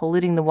chemicals that are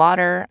polluting the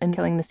water and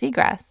killing the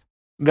seagrass.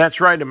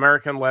 That's right.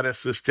 American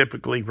lettuce is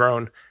typically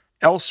grown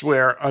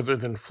elsewhere other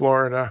than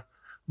Florida,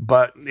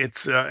 but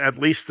it's at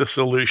least the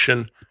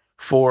solution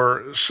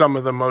for some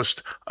of the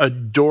most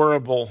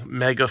adorable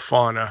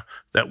megafauna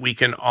that we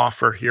can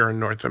offer here in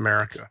North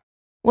America.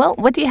 Well,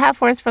 what do you have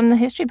for us from the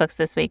history books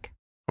this week?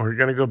 We're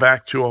going to go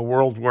back to a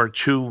World War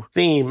II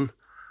theme.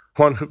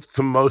 One of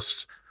the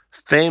most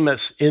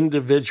famous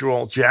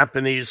individual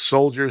Japanese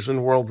soldiers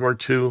in World War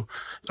II,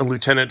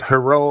 Lieutenant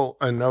Hiro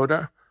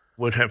Onoda,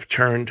 would have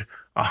turned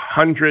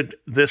 100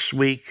 this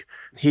week.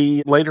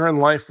 He, later in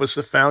life, was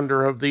the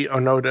founder of the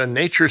Onoda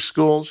Nature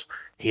Schools.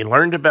 He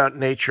learned about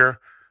nature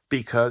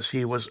because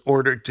he was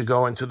ordered to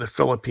go into the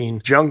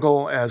Philippine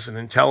jungle as an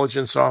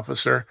intelligence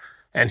officer,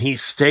 and he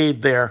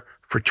stayed there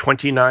for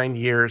 29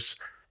 years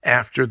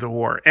after the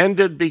war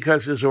ended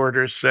because his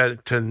orders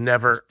said to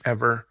never,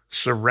 ever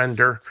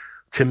surrender.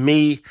 To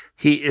me,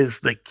 he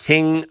is the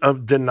king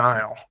of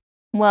denial.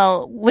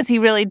 Well, was he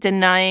really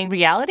denying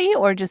reality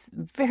or just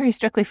very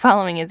strictly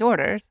following his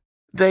orders?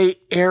 They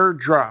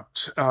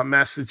airdropped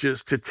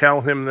messages to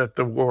tell him that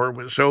the war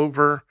was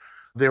over.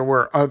 There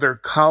were other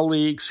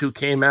colleagues who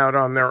came out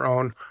on their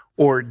own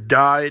or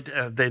died.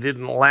 They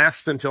didn't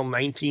last until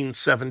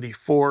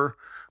 1974,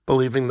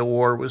 believing the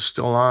war was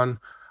still on.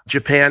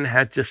 Japan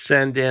had to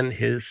send in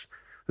his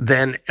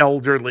then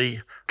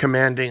elderly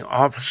commanding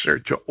officer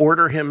to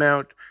order him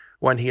out.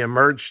 When he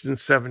emerged in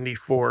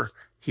 74,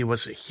 he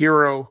was a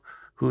hero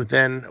who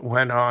then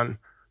went on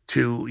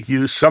to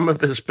use some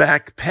of his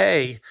back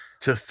pay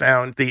to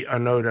found the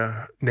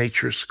Onoda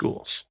Nature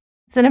Schools.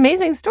 It's an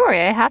amazing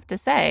story, I have to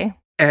say.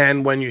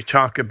 And when you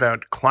talk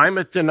about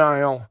climate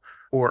denial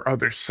or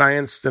other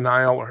science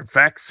denial or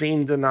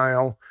vaccine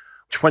denial,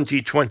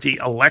 2020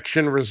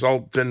 election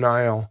result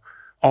denial,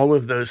 all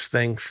of those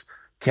things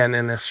can,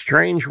 in a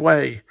strange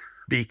way,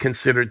 be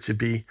considered to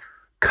be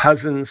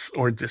cousins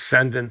or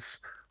descendants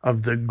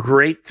of the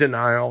great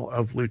denial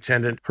of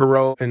Lieutenant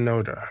Hiro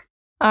Onoda.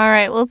 All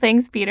right. Well,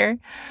 thanks, Peter.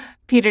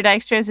 Peter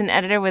Dykstra is an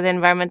editor with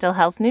Environmental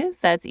Health News.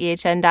 That's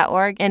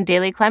ehn.org and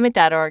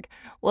dailyclimate.org.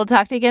 We'll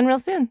talk to you again real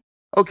soon.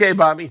 Okay,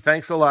 Bobby.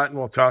 Thanks a lot, and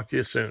we'll talk to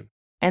you soon.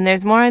 And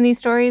there's more on these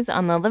stories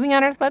on the Living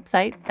on Earth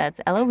website.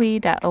 That's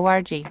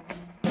LOE.org.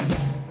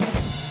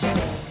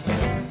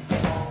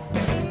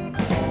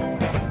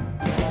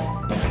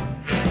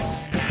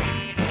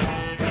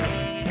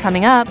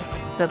 Coming up,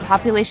 the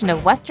population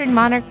of western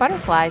monarch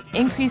butterflies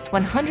increased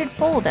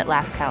 100-fold at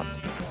last count.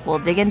 We'll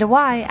dig into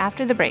why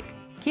after the break.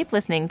 Keep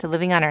listening to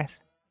Living on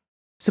Earth.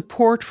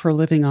 Support for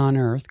Living on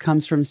Earth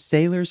comes from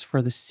Sailors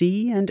for the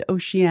Sea and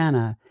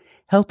Oceana,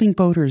 helping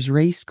boaters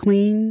race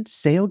clean,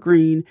 sail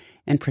green,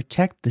 and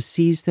protect the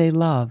seas they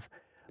love.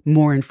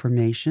 More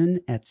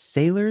information at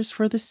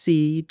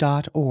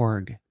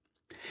sailorsforthesea.org.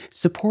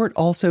 Support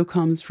also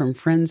comes from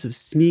Friends of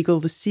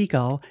Smeagol the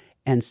Seagull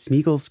and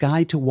Smeagol's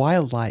Guide to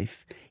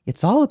Wildlife.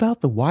 It's all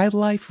about the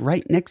wildlife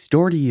right next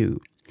door to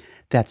you.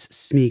 That's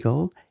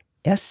Smeagol,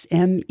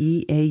 Smeagull,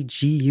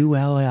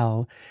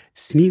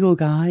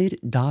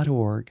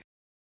 SmeagolGuide.org.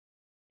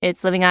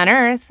 It's Living on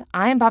Earth.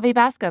 I'm Bobby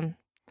Bascom.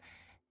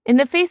 In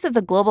the face of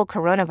the global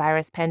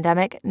coronavirus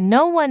pandemic,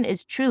 no one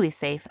is truly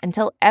safe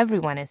until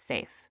everyone is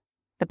safe.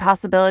 The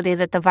possibility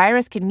that the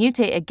virus can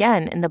mutate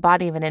again in the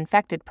body of an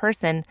infected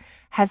person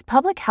has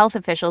public health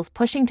officials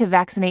pushing to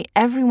vaccinate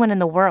everyone in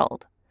the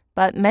world.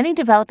 But many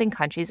developing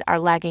countries are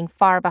lagging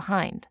far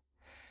behind.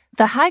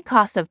 The high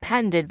cost of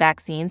patented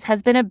vaccines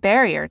has been a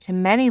barrier to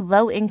many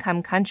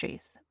low-income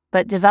countries,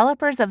 but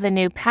developers of the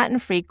new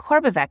patent-free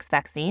Corbevax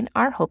vaccine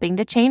are hoping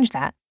to change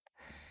that.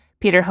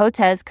 Peter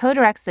Hotez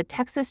co-directs the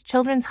Texas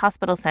Children's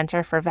Hospital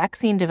Center for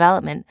Vaccine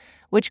Development,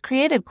 which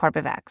created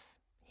Corbevax.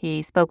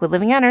 He spoke with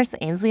Living on Earth's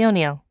Ainsley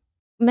O'Neill.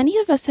 Many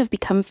of us have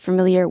become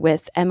familiar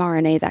with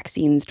mRNA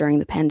vaccines during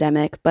the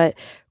pandemic, but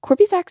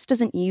Corbevax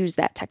doesn't use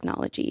that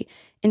technology.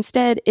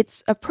 Instead,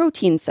 it's a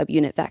protein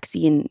subunit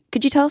vaccine.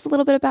 Could you tell us a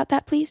little bit about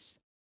that, please?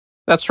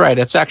 That's right.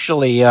 It's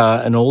actually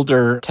an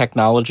older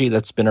technology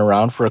that's been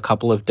around for a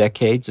couple of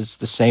decades. It's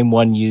the same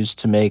one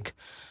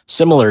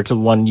similar to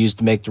one used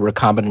to make the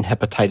recombinant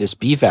hepatitis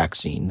B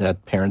vaccine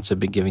that parents have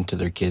been giving to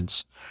their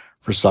kids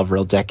for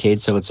several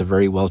decades. So it's a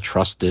very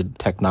well-trusted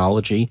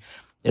technology.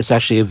 It's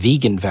actually a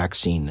vegan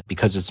vaccine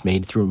because it's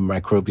made through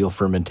microbial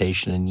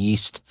fermentation and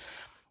yeast.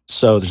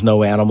 So there's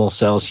no animal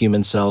cells,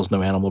 human cells,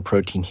 no animal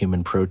protein,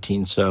 human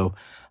protein. So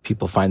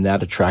people find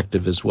that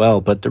attractive as well.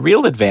 But the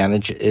real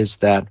advantage is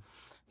that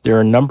there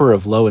are a number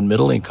of low and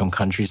middle income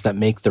countries that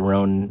make their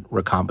own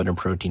recombinant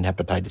protein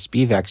hepatitis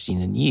B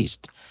vaccine in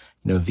yeast.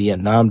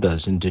 Vietnam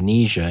does,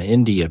 Indonesia,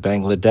 India,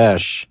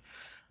 Bangladesh.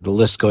 The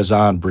list goes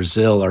on,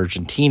 Brazil,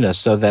 Argentina.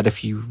 So that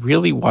if you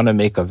really want to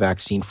make a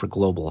vaccine for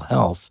global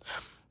health,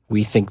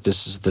 we think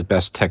this is the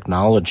best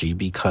technology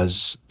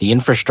because the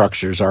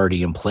infrastructure is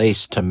already in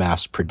place to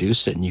mass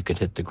produce it and you could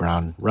hit the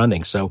ground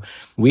running. So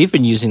we've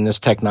been using this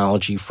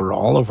technology for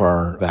all of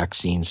our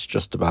vaccines,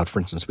 just about. For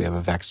instance, we have a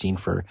vaccine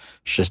for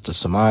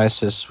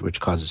schistosomiasis, which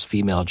causes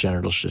female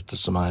genital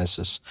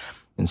schistosomiasis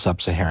in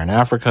sub-Saharan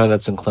Africa.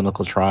 That's in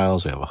clinical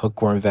trials. We have a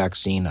hookworm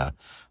vaccine, a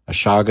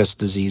Chagas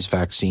disease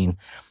vaccine.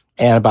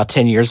 And about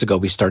 10 years ago,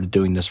 we started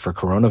doing this for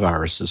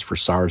coronaviruses, for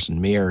SARS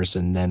and MERS.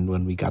 And then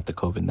when we got the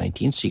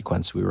COVID-19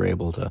 sequence, we were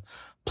able to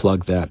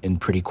plug that in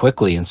pretty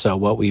quickly. And so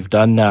what we've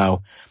done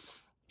now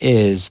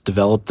is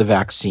develop the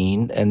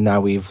vaccine, and now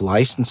we've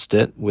licensed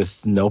it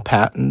with no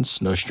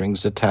patents, no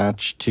strings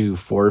attached, to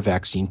 4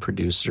 vaccine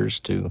producers,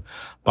 to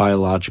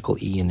Biological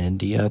E in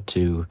India,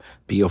 to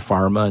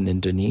Biopharma in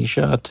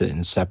Indonesia, to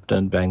Incepta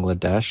in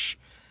Bangladesh,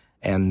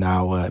 and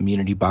now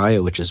Immunity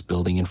Bio, which is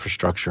building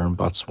infrastructure in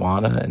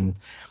Botswana.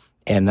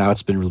 And now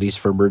it's been released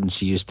for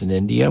emergency use in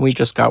India. We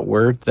just got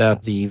word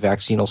that the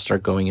vaccine will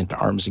start going into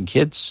arms and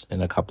kids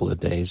in a couple of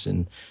days,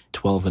 in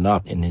 12 and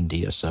up in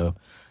India. So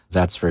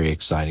that's very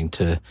exciting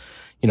to,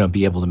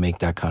 be able to make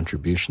that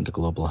contribution to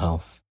global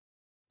health.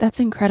 That's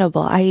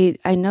incredible. I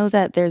know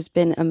that there's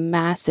been a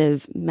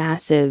massive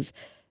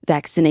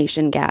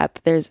vaccination gap.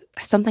 There's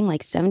something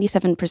like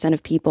 77%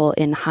 of people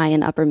in high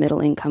and upper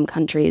middle income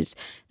countries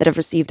that have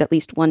received at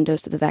least one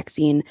dose of the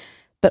vaccine,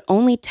 but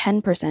only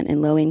 10%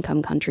 in low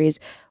income countries.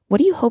 What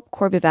do you hope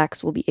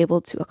Corbevax will be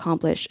able to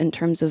accomplish in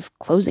terms of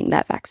closing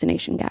that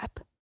vaccination gap?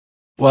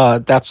 Well,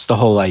 that's the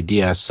whole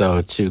idea.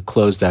 So to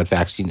close that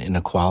vaccine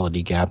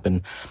inequality gap.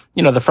 And,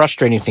 the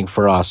frustrating thing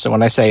for us, so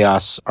when I say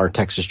us, our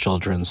Texas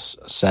Children's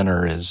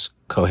Center is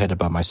co-headed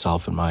by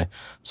myself and my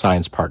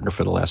science partner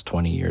for the last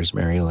 20 years,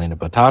 Mary Elena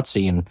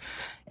Bottazzi.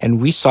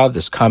 And we saw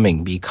this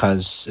coming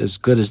because as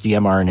good as the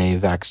mRNA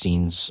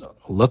vaccines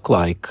look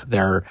like,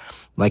 they're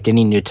like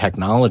any new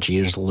technology,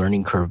 there's a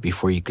learning curve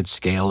before you could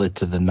scale it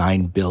to the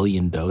 9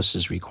 billion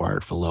doses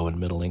required for low and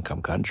middle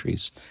income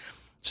countries.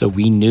 So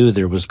we knew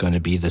there was going to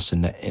be this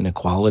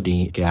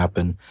inequality gap.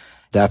 And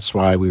That's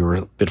why we were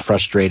a bit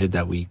frustrated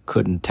that we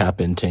couldn't tap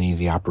into any of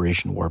the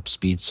Operation Warp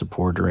Speed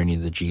support or any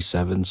of the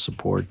G7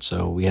 support.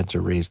 So we had to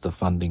raise the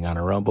funding on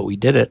our own, but we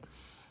did it.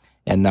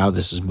 And now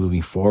this is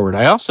moving forward.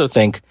 I also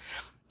think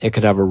it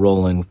could have a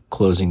role in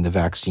closing the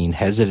vaccine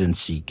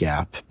hesitancy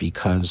gap,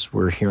 because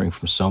we're hearing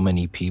from so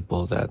many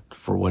people that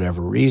for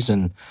whatever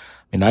reason,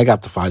 I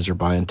got the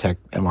Pfizer-BioNTech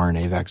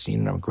mRNA vaccine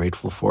and I'm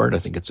grateful for it. I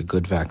think it's a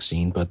good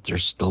vaccine, but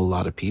there's still a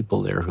lot of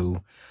people there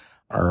who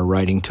are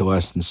writing to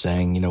us and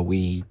saying,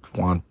 we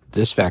want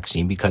this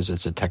vaccine because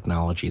it's a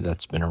technology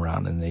that's been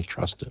around and they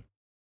trust it.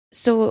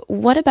 So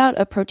what about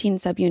a protein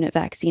subunit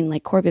vaccine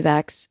like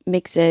Corbevax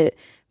makes it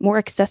more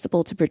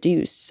accessible to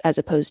produce as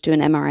opposed to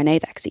an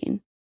mRNA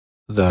vaccine?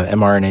 The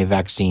mRNA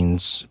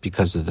vaccines,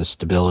 because of the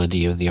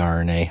stability of the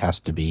RNA, has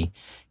to be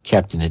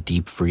kept in a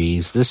deep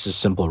freeze. This is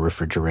simple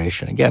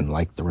refrigeration, again,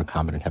 like the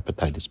recombinant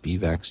hepatitis B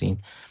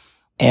vaccine.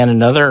 And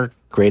another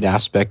great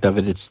aspect of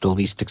it, it's the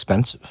least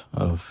expensive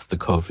of the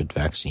COVID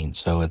vaccine.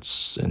 So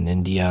it's in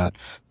India,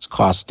 it's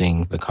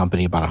costing the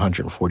company about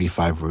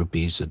 145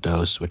 rupees a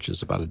dose, which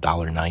is about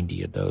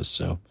 $1.90 a dose.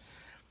 So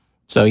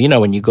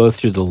when you go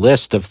through the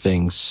list of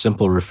things,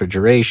 simple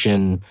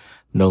refrigeration,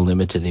 no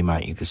limit to the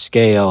amount you can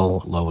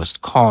scale,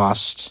 lowest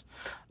cost,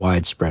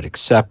 widespread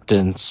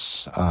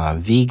acceptance,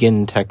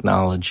 vegan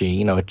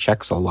technology, it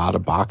checks a lot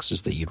of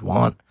boxes that you'd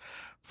want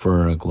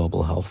for a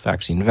global health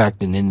vaccine. In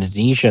fact, in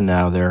Indonesia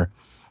now, they're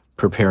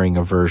preparing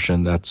a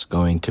version that's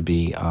going to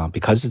be,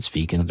 because it's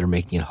vegan, they're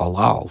making it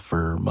halal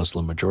for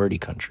Muslim majority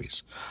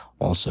countries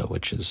also,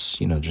 which is,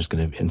 just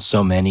going to, and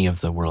so many of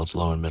the world's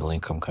low and middle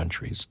income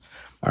countries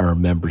are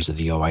members of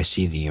the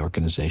OIC, the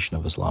Organization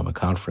of Islamic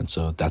Conference.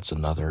 So that's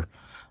another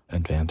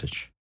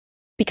advantage.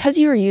 Because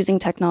you were using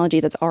technology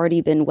that's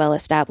already been well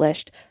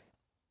established,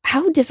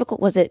 how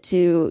difficult was it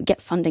to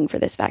get funding for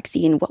this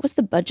vaccine? What was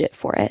the budget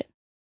for it?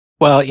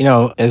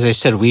 Well, as I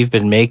said, we've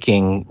been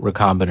making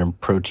recombinant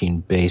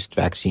protein-based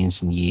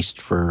vaccines in yeast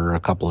for a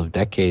couple of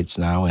decades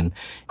now, and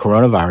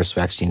coronavirus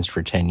vaccines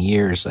for 10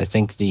 years. I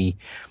think the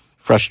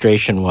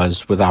frustration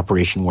was with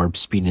Operation Warp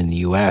Speed in the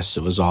U.S.,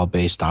 it was all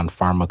based on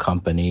pharma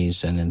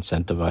companies and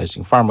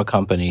incentivizing pharma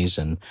companies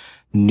and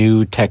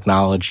new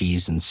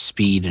technologies and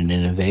speed and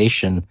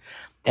innovation.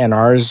 And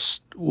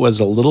ours was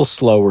a little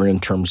slower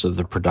in terms of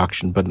the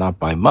production, but not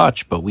by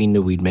much. But we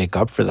knew we'd make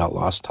up for that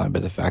lost time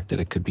by the fact that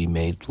it could be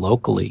made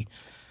locally.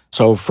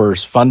 So for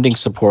funding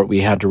support,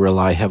 we had to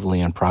rely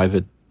heavily on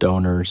private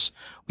donors.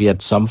 We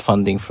had some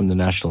funding from the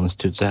National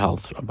Institutes of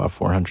Health, about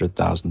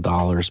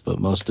 $400,000, but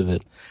most of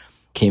it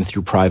came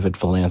through private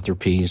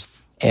philanthropies.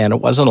 And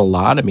it wasn't a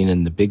lot.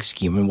 In the big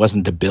scheme, it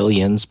wasn't the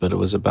billions, but it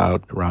was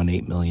about around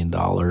 $8 million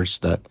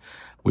that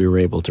we were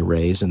able to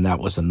raise. And that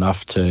was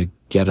enough to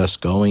get us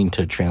going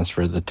to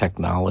transfer the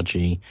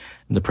technology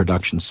and the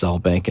production cell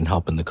bank and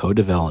help in the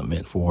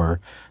co-development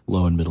for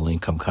low and middle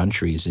income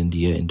countries,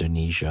 India,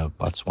 Indonesia,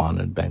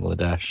 Botswana, and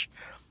Bangladesh.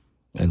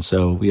 And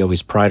so we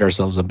always pride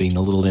ourselves on being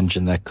a little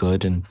engine that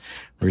could. And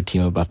we're a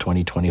team of about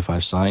 20,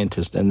 25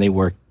 scientists, and they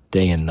work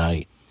day and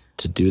night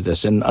to do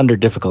this, and under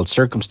difficult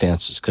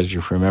circumstances, because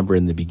you remember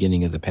in the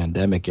beginning of the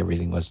pandemic,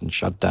 everything was in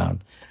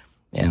shutdown,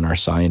 and our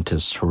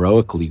scientists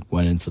heroically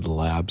went into the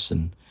labs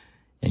and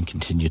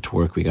continued to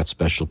work. We got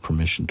special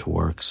permission to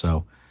work.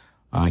 So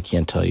I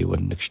can't tell you what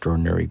an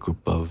extraordinary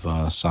group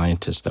of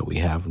scientists that we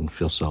have, and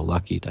feel so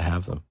lucky to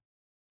have them.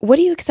 What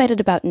are you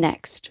excited about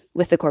next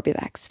with the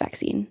Corbevax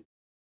vaccine?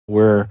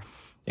 We're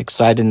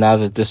excited now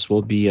that this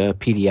will be a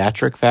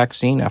pediatric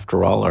vaccine.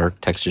 After all, our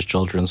Texas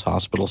Children's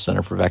Hospital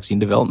Center for Vaccine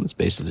Development is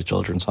based at the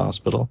Children's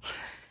Hospital.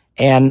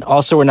 And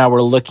also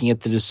we're looking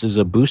at this as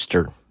a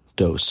booster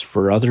dose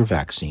for other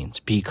vaccines,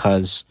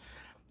 because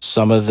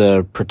some of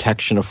the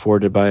protection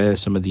afforded by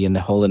some of the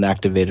whole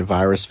inactivated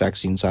virus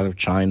vaccines out of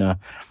China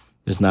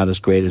is not as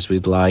great as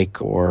we'd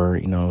like, or,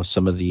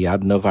 some of the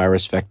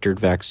adenovirus vectored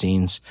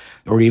vaccines,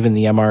 or even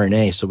the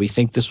mRNA. So we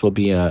think this will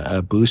be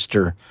a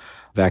booster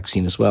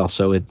vaccine as well.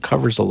 So it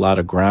covers a lot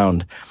of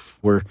ground.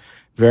 We're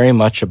very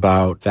much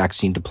about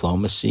vaccine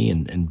diplomacy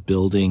and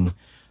building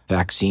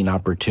vaccine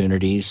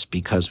opportunities,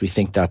 because we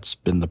think that's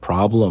been the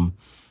problem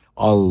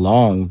all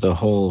along.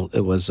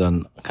 It was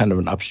kind of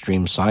an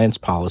upstream science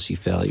policy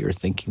failure,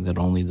 thinking that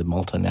only the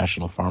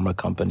multinational pharma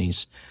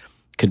companies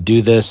could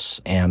do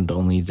this and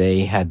only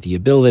they had the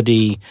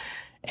ability.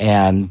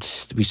 And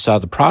we saw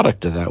the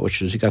product of that, which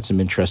was we got some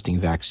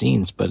interesting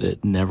vaccines, but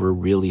it never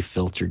really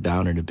filtered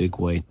down in a big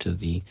way to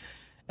the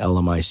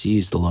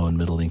LMICs, the low and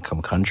middle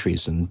income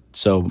countries. And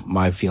so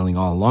my feeling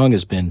all along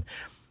has been,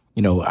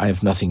 I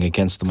have nothing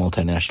against the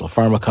multinational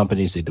pharma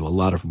companies. They do a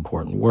lot of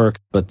important work,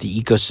 but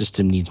the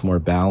ecosystem needs more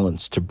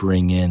balance to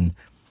bring in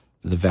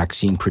the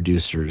vaccine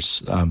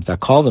producers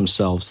that call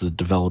themselves the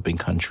Developing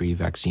Country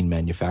Vaccine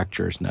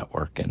Manufacturers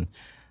Network. And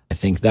I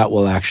think that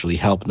will actually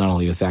help not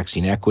only with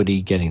vaccine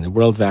equity, getting the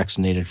world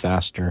vaccinated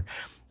faster,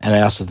 and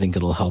I also think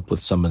it'll help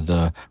with some of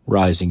the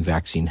rising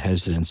vaccine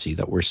hesitancy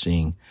that we're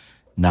seeing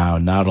now,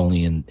 not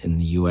only in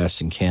the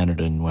U.S. and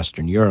Canada and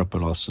Western Europe,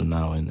 but also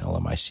now in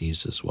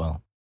LMICs as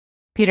well.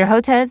 Peter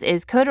Hotez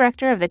is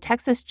co-director of the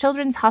Texas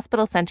Children's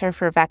Hospital Center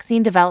for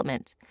Vaccine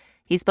Development.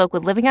 He spoke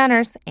with Living on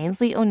Earth's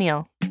Ainsley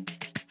O'Neill.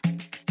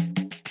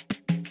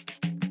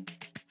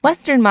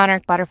 Western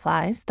monarch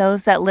butterflies,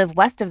 those that live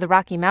west of the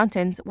Rocky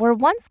Mountains, were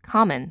once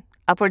common.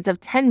 Upwards of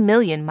 10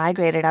 million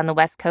migrated on the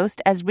West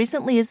Coast as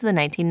recently as the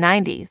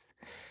 1990s.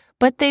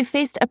 But they've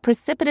faced a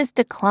precipitous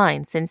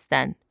decline since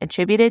then,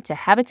 attributed to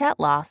habitat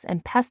loss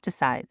and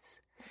pesticides.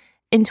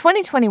 In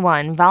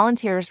 2021,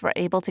 volunteers were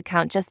able to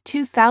count just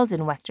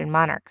 2,000 western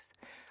monarchs.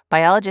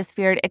 Biologists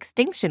feared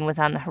extinction was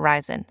on the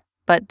horizon.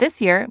 But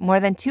this year, more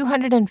than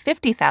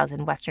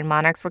 250,000 western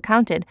monarchs were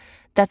counted.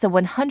 That's a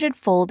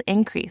 100-fold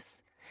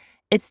increase.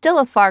 It's still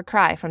a far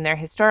cry from their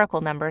historical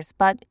numbers,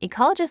 but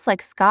ecologists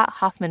like Scott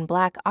Hoffman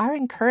Black are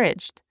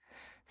encouraged.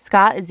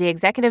 Scott is the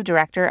executive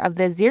director of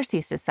the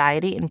Xerces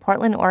Society in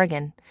Portland,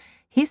 Oregon.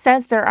 He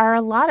says there are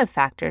a lot of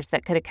factors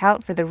that could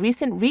account for the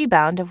recent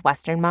rebound of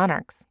western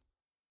monarchs.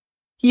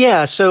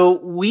 Yeah, so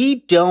we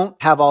don't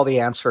have all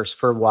the answers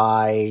for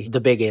why the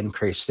big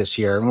increase this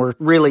year, and we're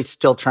really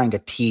still trying to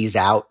tease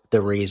out the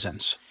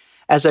reasons.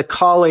 As a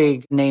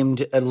colleague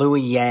named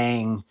Louis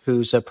Yang,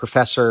 who's a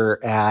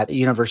professor at the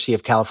University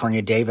of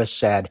California, Davis,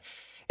 said,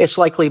 it's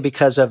likely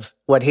because of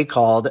what he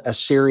called a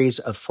series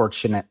of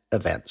fortunate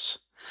events.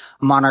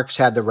 Monarchs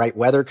had the right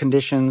weather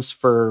conditions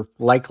for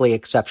likely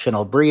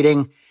exceptional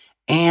breeding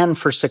and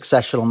for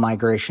successional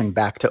migration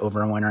back to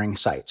overwintering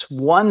sites.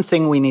 One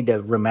thing we need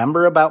to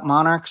remember about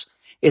monarchs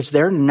is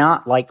they're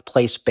not like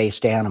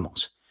place-based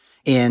animals.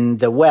 In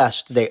the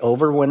West, they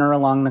overwinter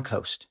along the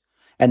coast.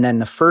 And then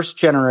the first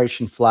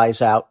generation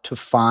flies out to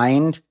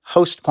find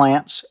host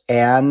plants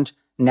and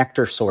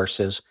nectar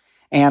sources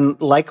and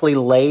likely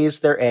lays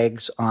their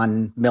eggs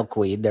on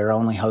milkweed, their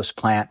only host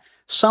plant,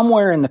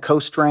 somewhere in the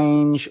Coast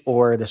Range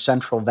or the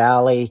Central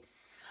Valley.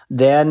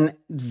 Then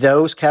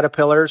those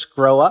caterpillars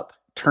grow up,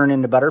 turn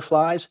into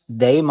butterflies.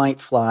 They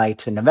might fly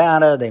to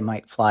Nevada. They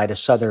might fly to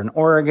Southern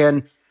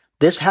Oregon.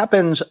 This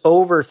happens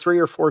over 3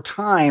 or 4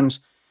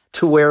 times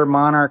to where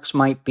monarchs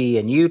might be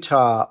in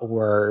Utah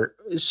or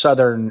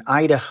Southern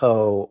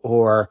Idaho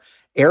or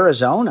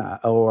Arizona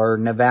or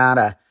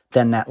Nevada.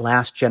 Then that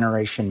last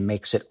generation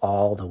makes it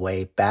all the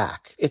way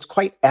back. It's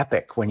quite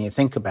epic when you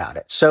think about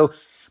it.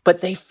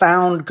 But they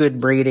found good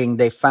breeding.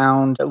 They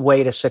found a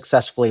way to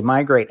successfully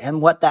migrate.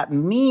 And what that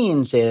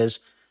means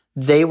is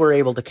they were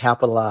able to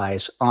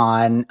capitalize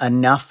on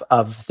enough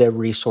of the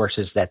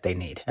resources that they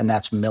need, and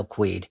that's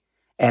milkweed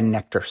and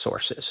nectar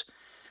sources.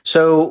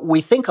 So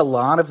we think a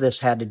lot of this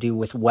had to do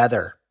with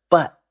weather,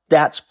 but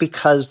that's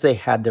because they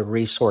had the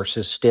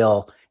resources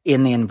still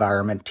in the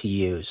environment to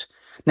use.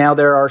 Now,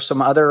 there are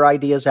some other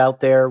ideas out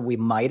there. We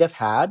might have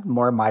had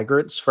more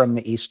migrants from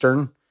the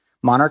eastern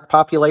monarch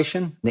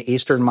population. The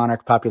eastern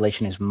monarch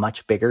population is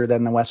much bigger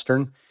than the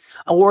western.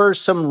 Or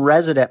some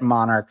resident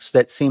monarchs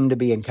that seem to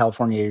be in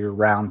California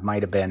year-round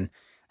might have been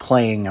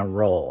playing a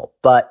role.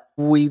 But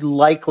we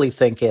likely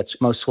think it's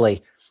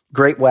mostly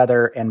great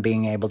weather and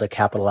being able to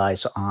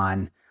capitalize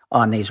on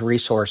these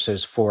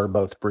resources for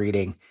both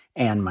breeding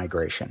and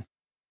migration.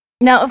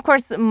 Now, of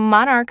course,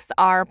 monarchs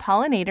are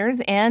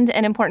pollinators and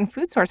an important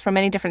food source for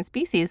many different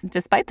species,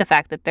 despite the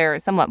fact that they're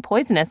somewhat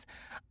poisonous.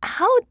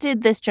 How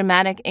did this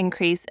dramatic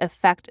increase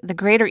affect the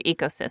greater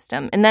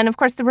ecosystem? And then, of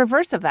course, the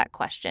reverse of that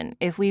question.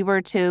 If we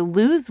were to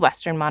lose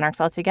western monarchs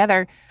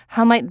altogether,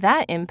 how might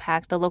that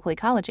impact the local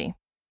ecology?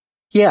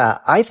 Yeah,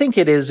 I think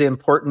it is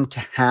important to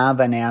have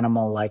an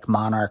animal like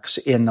monarchs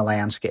in the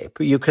landscape.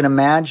 You can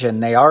imagine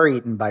they are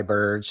eaten by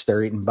birds,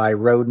 they're eaten by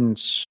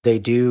rodents, they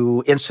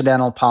do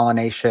incidental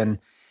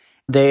pollination.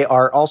 They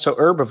are also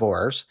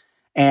herbivores,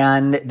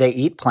 and they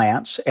eat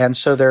plants, and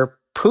so their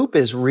poop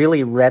is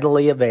really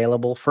readily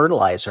available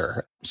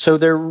fertilizer. So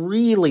they're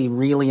really,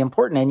 really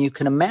important. And you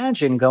can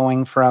imagine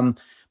going from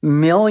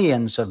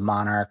millions of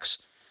monarchs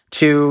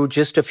to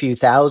just a few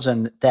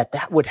thousand,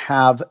 that would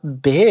have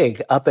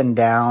big up and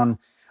down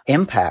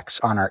impacts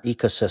on our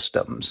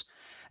ecosystems.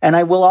 And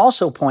I will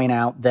also point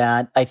out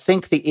that I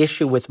think the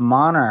issue with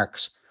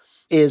monarchs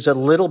is a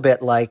little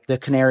bit like the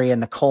canary in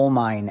the coal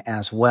mine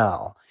as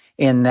well,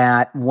 in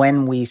that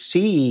when we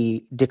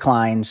see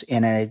declines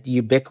in a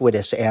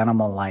ubiquitous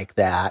animal like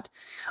that,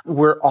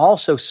 we're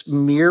also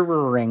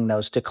mirroring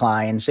those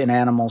declines in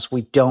animals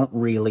we don't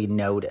really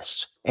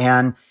notice.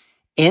 And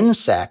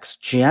insects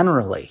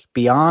generally,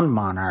 beyond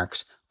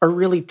monarchs, are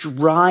really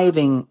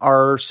driving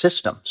our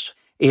systems.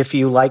 If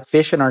you like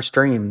fish in our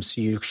streams,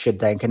 you should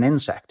thank an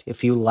insect.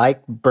 If you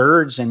like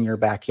birds in your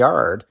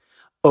backyard,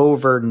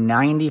 over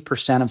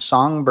 90% of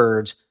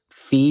songbirds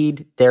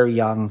feed their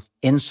young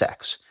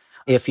insects.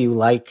 If you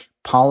like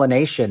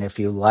pollination, if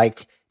you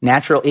like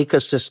natural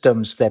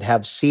ecosystems that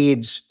have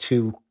seeds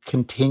to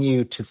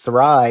continue to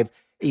thrive,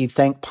 you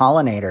thank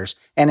pollinators.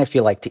 And if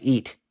you like to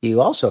eat, you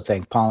also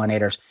thank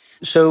pollinators.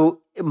 So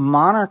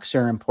monarchs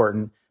are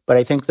important, but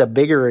I think the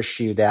bigger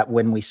issue that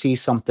when we see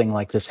something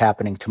like this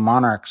happening to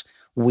monarchs,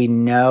 we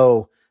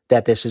know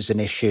that this is an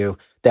issue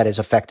that is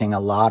affecting a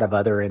lot of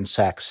other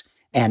insects,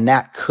 and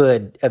that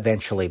could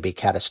eventually be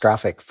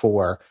catastrophic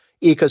for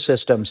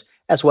ecosystems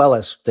as well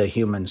as the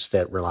humans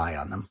that rely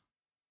on them.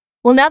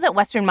 Well, now that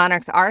Western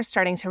monarchs are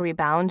starting to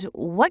rebound,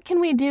 what can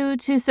we do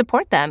to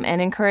support them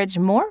and encourage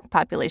more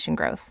population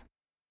growth?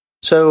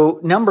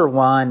 So, number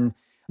one,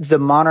 the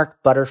monarch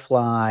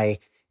butterfly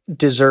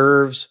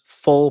deserves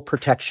full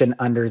protection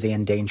under the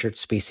Endangered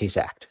Species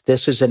Act.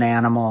 This is an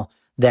animal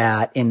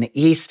that in the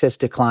East has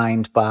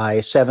declined by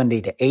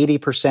 70 to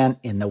 80%.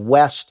 In the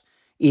West,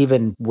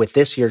 even with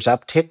this year's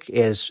uptick,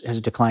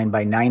 has declined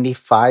by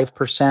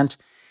 95%.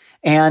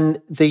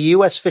 And the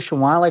U.S. Fish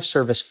and Wildlife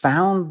Service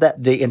found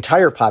that the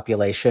entire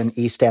population,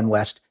 East and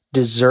West,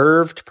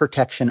 deserved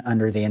protection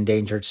under the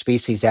Endangered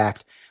Species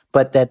Act,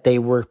 but that they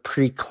were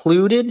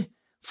precluded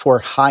for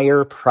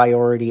higher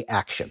priority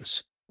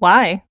actions.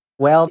 Why?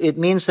 Well, it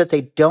means that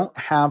they don't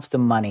have the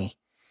money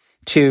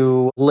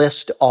to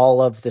list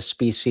all of the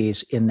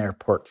species in their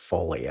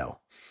portfolio.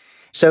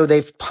 So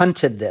they've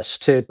punted this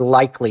to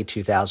likely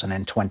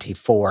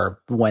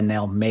 2024 when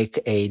they'll make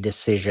a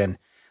decision,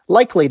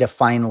 likely to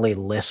finally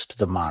list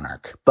the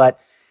monarch. But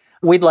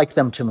we'd like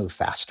them to move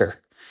faster.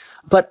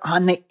 But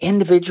on the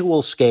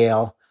individual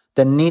scale,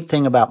 the neat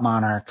thing about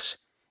monarchs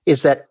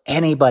is that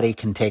anybody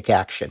can take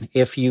action.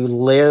 If you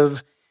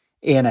live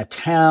in a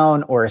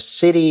town or a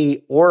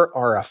city or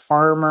are a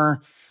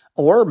farmer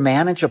or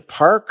manage a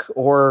park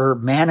or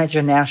manage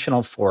a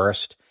national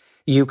forest,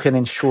 you can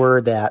ensure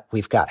that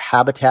we've got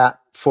habitat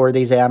for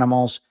these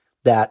animals.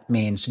 That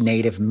means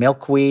native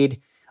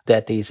milkweed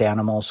that these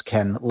animals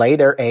can lay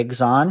their eggs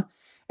on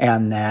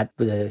and that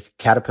the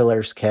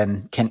caterpillars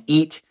can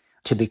eat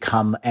to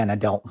become an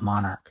adult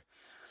monarch.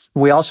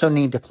 We also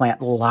need to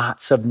plant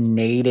lots of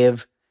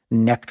native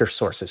nectar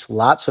sources,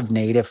 lots of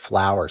native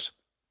flowers.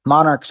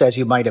 Monarchs, as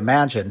you might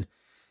imagine,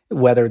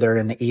 whether they're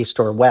in the East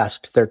or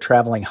West, they're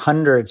traveling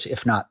hundreds,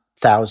 if not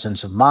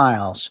thousands of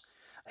miles,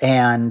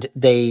 and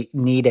they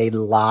need a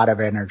lot of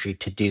energy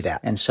to do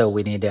that. And so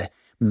we need to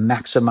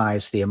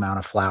maximize the amount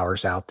of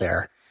flowers out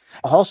there.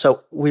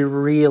 Also, we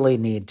really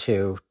need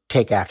to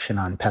take action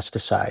on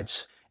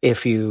pesticides.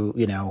 If you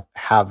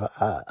have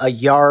a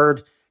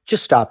yard,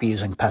 just stop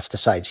using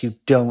pesticides. You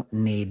don't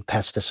need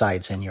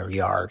pesticides in your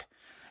yard.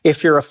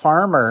 If you're a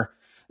farmer,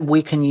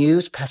 we can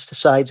use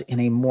pesticides in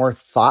a more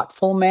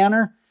thoughtful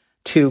manner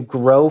to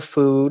grow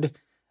food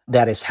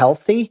that is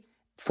healthy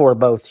for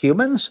both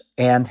humans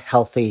and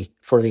healthy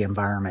for the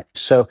environment.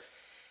 So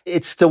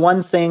it's the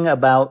one thing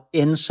about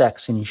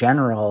insects in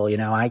general.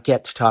 I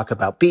get to talk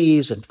about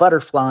bees and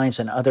butterflies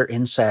and other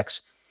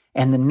insects.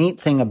 And the neat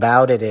thing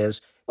about it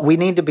is we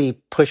need to be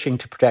pushing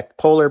to protect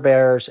polar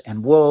bears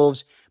and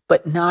wolves,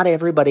 but not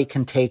everybody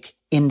can take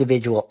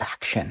individual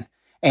action.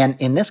 And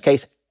in this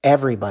case,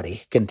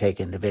 everybody can take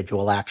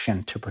individual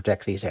action to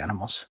protect these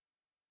animals.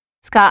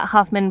 Scott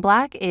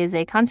Hoffman-Black is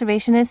a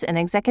conservationist and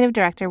executive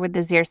director with the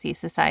Xerces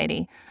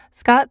Society.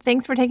 Scott,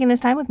 thanks for taking this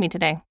time with me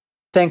today.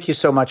 Thank you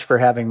so much for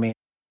having me.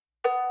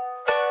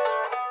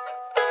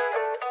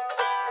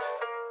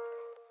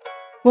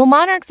 Well,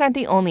 monarchs aren't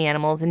the only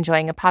animals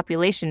enjoying a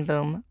population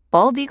boom.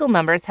 Bald eagle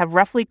numbers have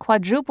roughly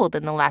quadrupled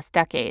in the last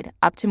decade,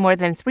 up to more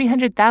than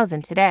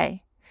 300,000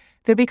 today.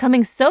 They're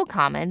becoming so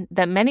common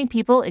that many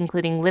people,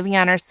 including Living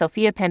on Earth's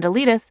Sophia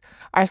Pandalidis,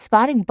 are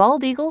spotting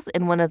bald eagles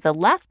in one of the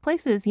last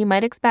places you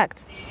might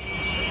expect.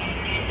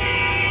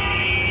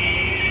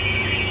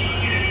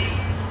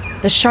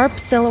 The sharp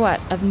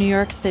silhouette of New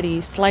York City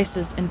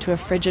slices into a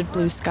frigid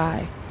blue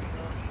sky.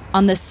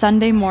 On this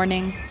Sunday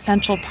morning,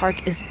 Central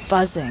Park is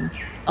buzzing,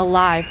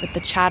 alive with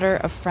the chatter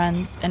of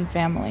friends and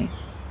family.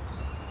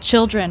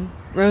 Children,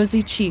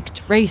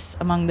 rosy-cheeked, race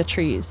among the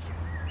trees.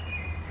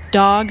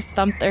 Dogs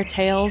thump their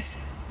tails,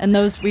 and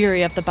those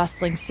weary of the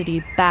bustling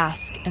city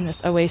bask in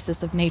this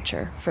oasis of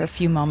nature for a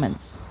few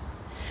moments.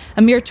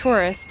 A mere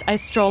tourist, I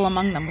stroll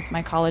among them with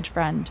my college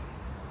friend.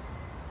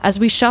 As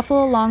we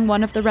shuffle along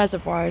one of the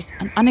reservoirs,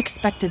 an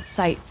unexpected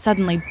sight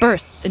suddenly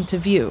bursts into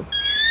view.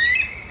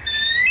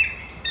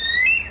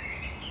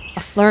 A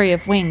flurry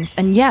of wings,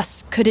 and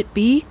yes, could it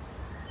be?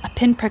 A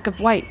pinprick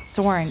of white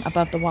soaring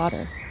above the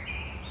water.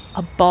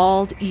 A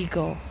bald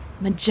eagle,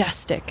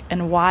 majestic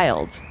and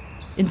wild,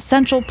 in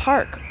Central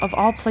Park, of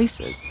all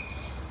places.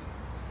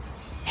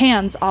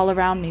 Hands all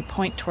around me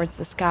point towards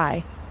the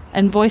sky,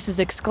 and voices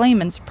exclaim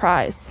in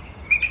surprise.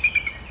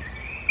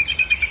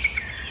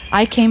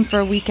 I came for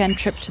a weekend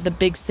trip to the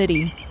big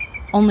city,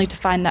 only to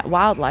find that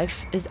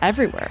wildlife is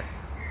everywhere,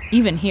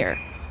 even here.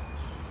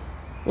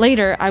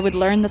 Later, I would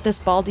learn that this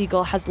bald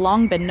eagle has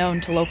long been known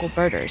to local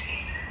birders,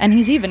 and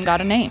he's even got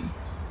a name.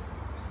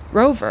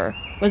 Rover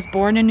was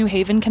born in New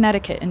Haven,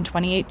 Connecticut in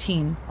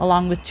 2018,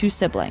 along with 2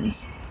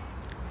 siblings.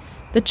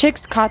 The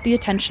chicks caught the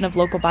attention of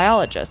local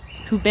biologists,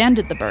 who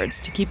banded the birds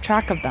to keep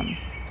track of them.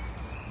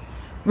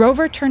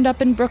 Rover turned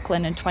up in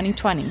Brooklyn in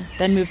 2020,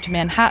 then moved to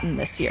Manhattan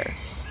this year.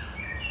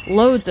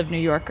 Loads of New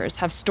Yorkers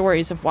have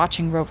stories of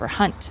watching Rover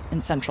hunt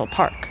in Central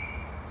Park.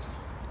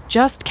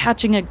 Just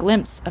catching a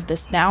glimpse of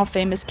this now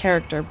famous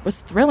character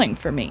was thrilling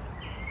for me.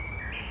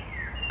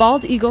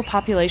 Bald eagle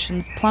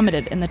populations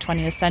plummeted in the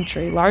 20th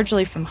century,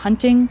 largely from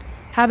hunting,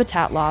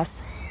 habitat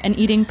loss, and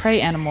eating prey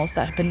animals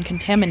that have been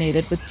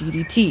contaminated with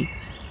DDT,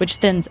 which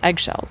thins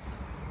eggshells.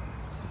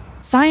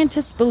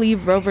 Scientists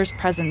believe Rover's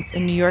presence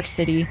in New York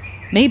City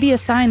may be a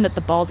sign that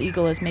the bald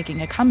eagle is making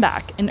a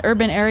comeback in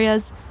urban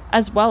areas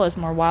as well as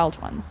more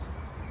wild ones.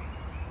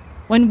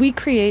 When we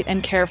create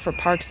and care for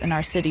parks in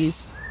our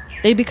cities,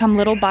 they become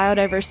little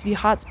biodiversity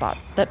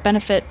hotspots that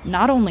benefit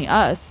not only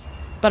us,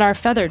 but our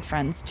feathered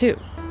friends too.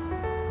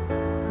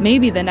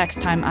 Maybe the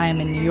next time I am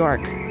in New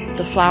York,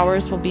 the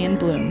flowers will be in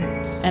bloom,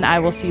 and I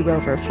will see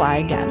Rover fly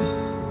again.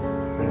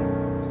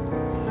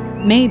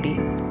 Maybe,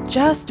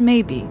 just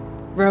maybe,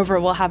 Rover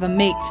will have a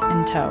mate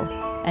in tow,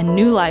 and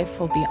new life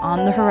will be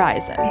on the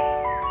horizon.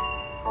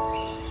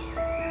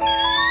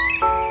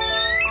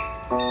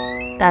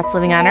 That's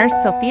Living on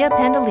Earth's Sophia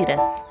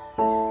Pandalidis.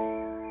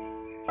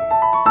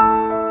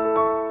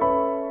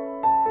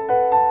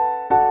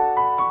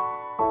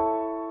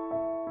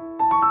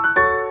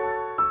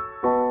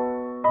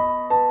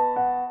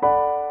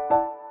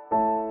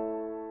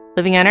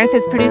 Living on Earth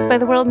is produced by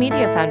the World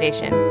Media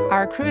Foundation.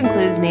 Our crew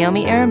includes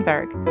Naomi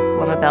Ehrenberg,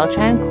 Loma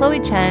Beltran, Chloe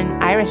Chen,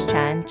 Iris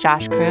Chen,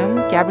 Josh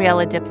Kroom,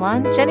 Gabriella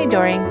Diplon, Jenny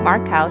Doring,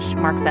 Mark Kausch,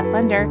 Mark Seth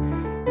Lender,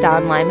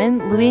 Don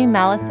Lyman, Louis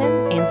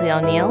Mallison, Ainsley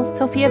O'Neill,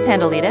 Sophia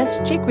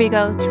Pandalidis, Jake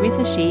Rigo,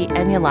 Teresa Shi,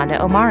 and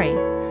Yolanda Omari.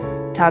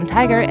 Tom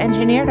Tiger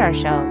engineered our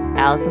show.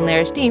 Allison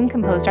Larish-Dean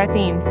composed our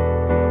themes.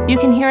 You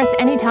can hear us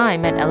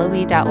anytime at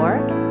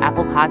LOE.org,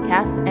 Apple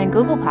Podcasts, and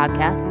Google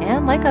Podcasts,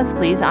 and like us,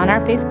 please, on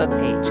our Facebook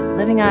page,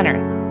 Living on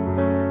Earth.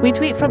 We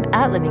tweet from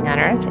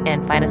 @LivingOnEarth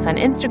and find us on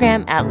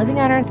Instagram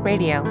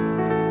 @LivingOnEarthRadio.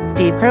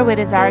 Steve Kerwitt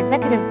is our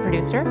executive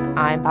producer.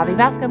 I'm Bobby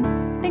Bascom.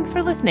 Thanks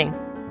for listening.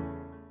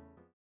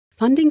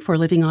 Funding for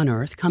Living on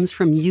Earth comes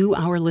from you,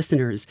 our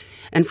listeners,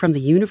 and from the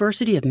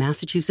University of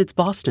Massachusetts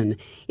Boston,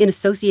 in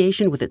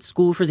association with its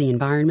School for the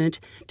Environment,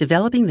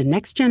 developing the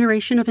next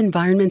generation of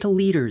environmental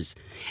leaders,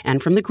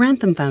 and from the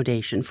Grantham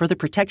Foundation for the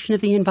Protection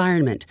of the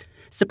Environment,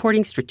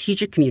 supporting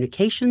strategic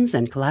communications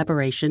and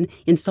collaboration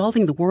in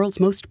solving the world's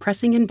most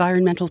pressing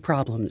environmental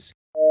problems.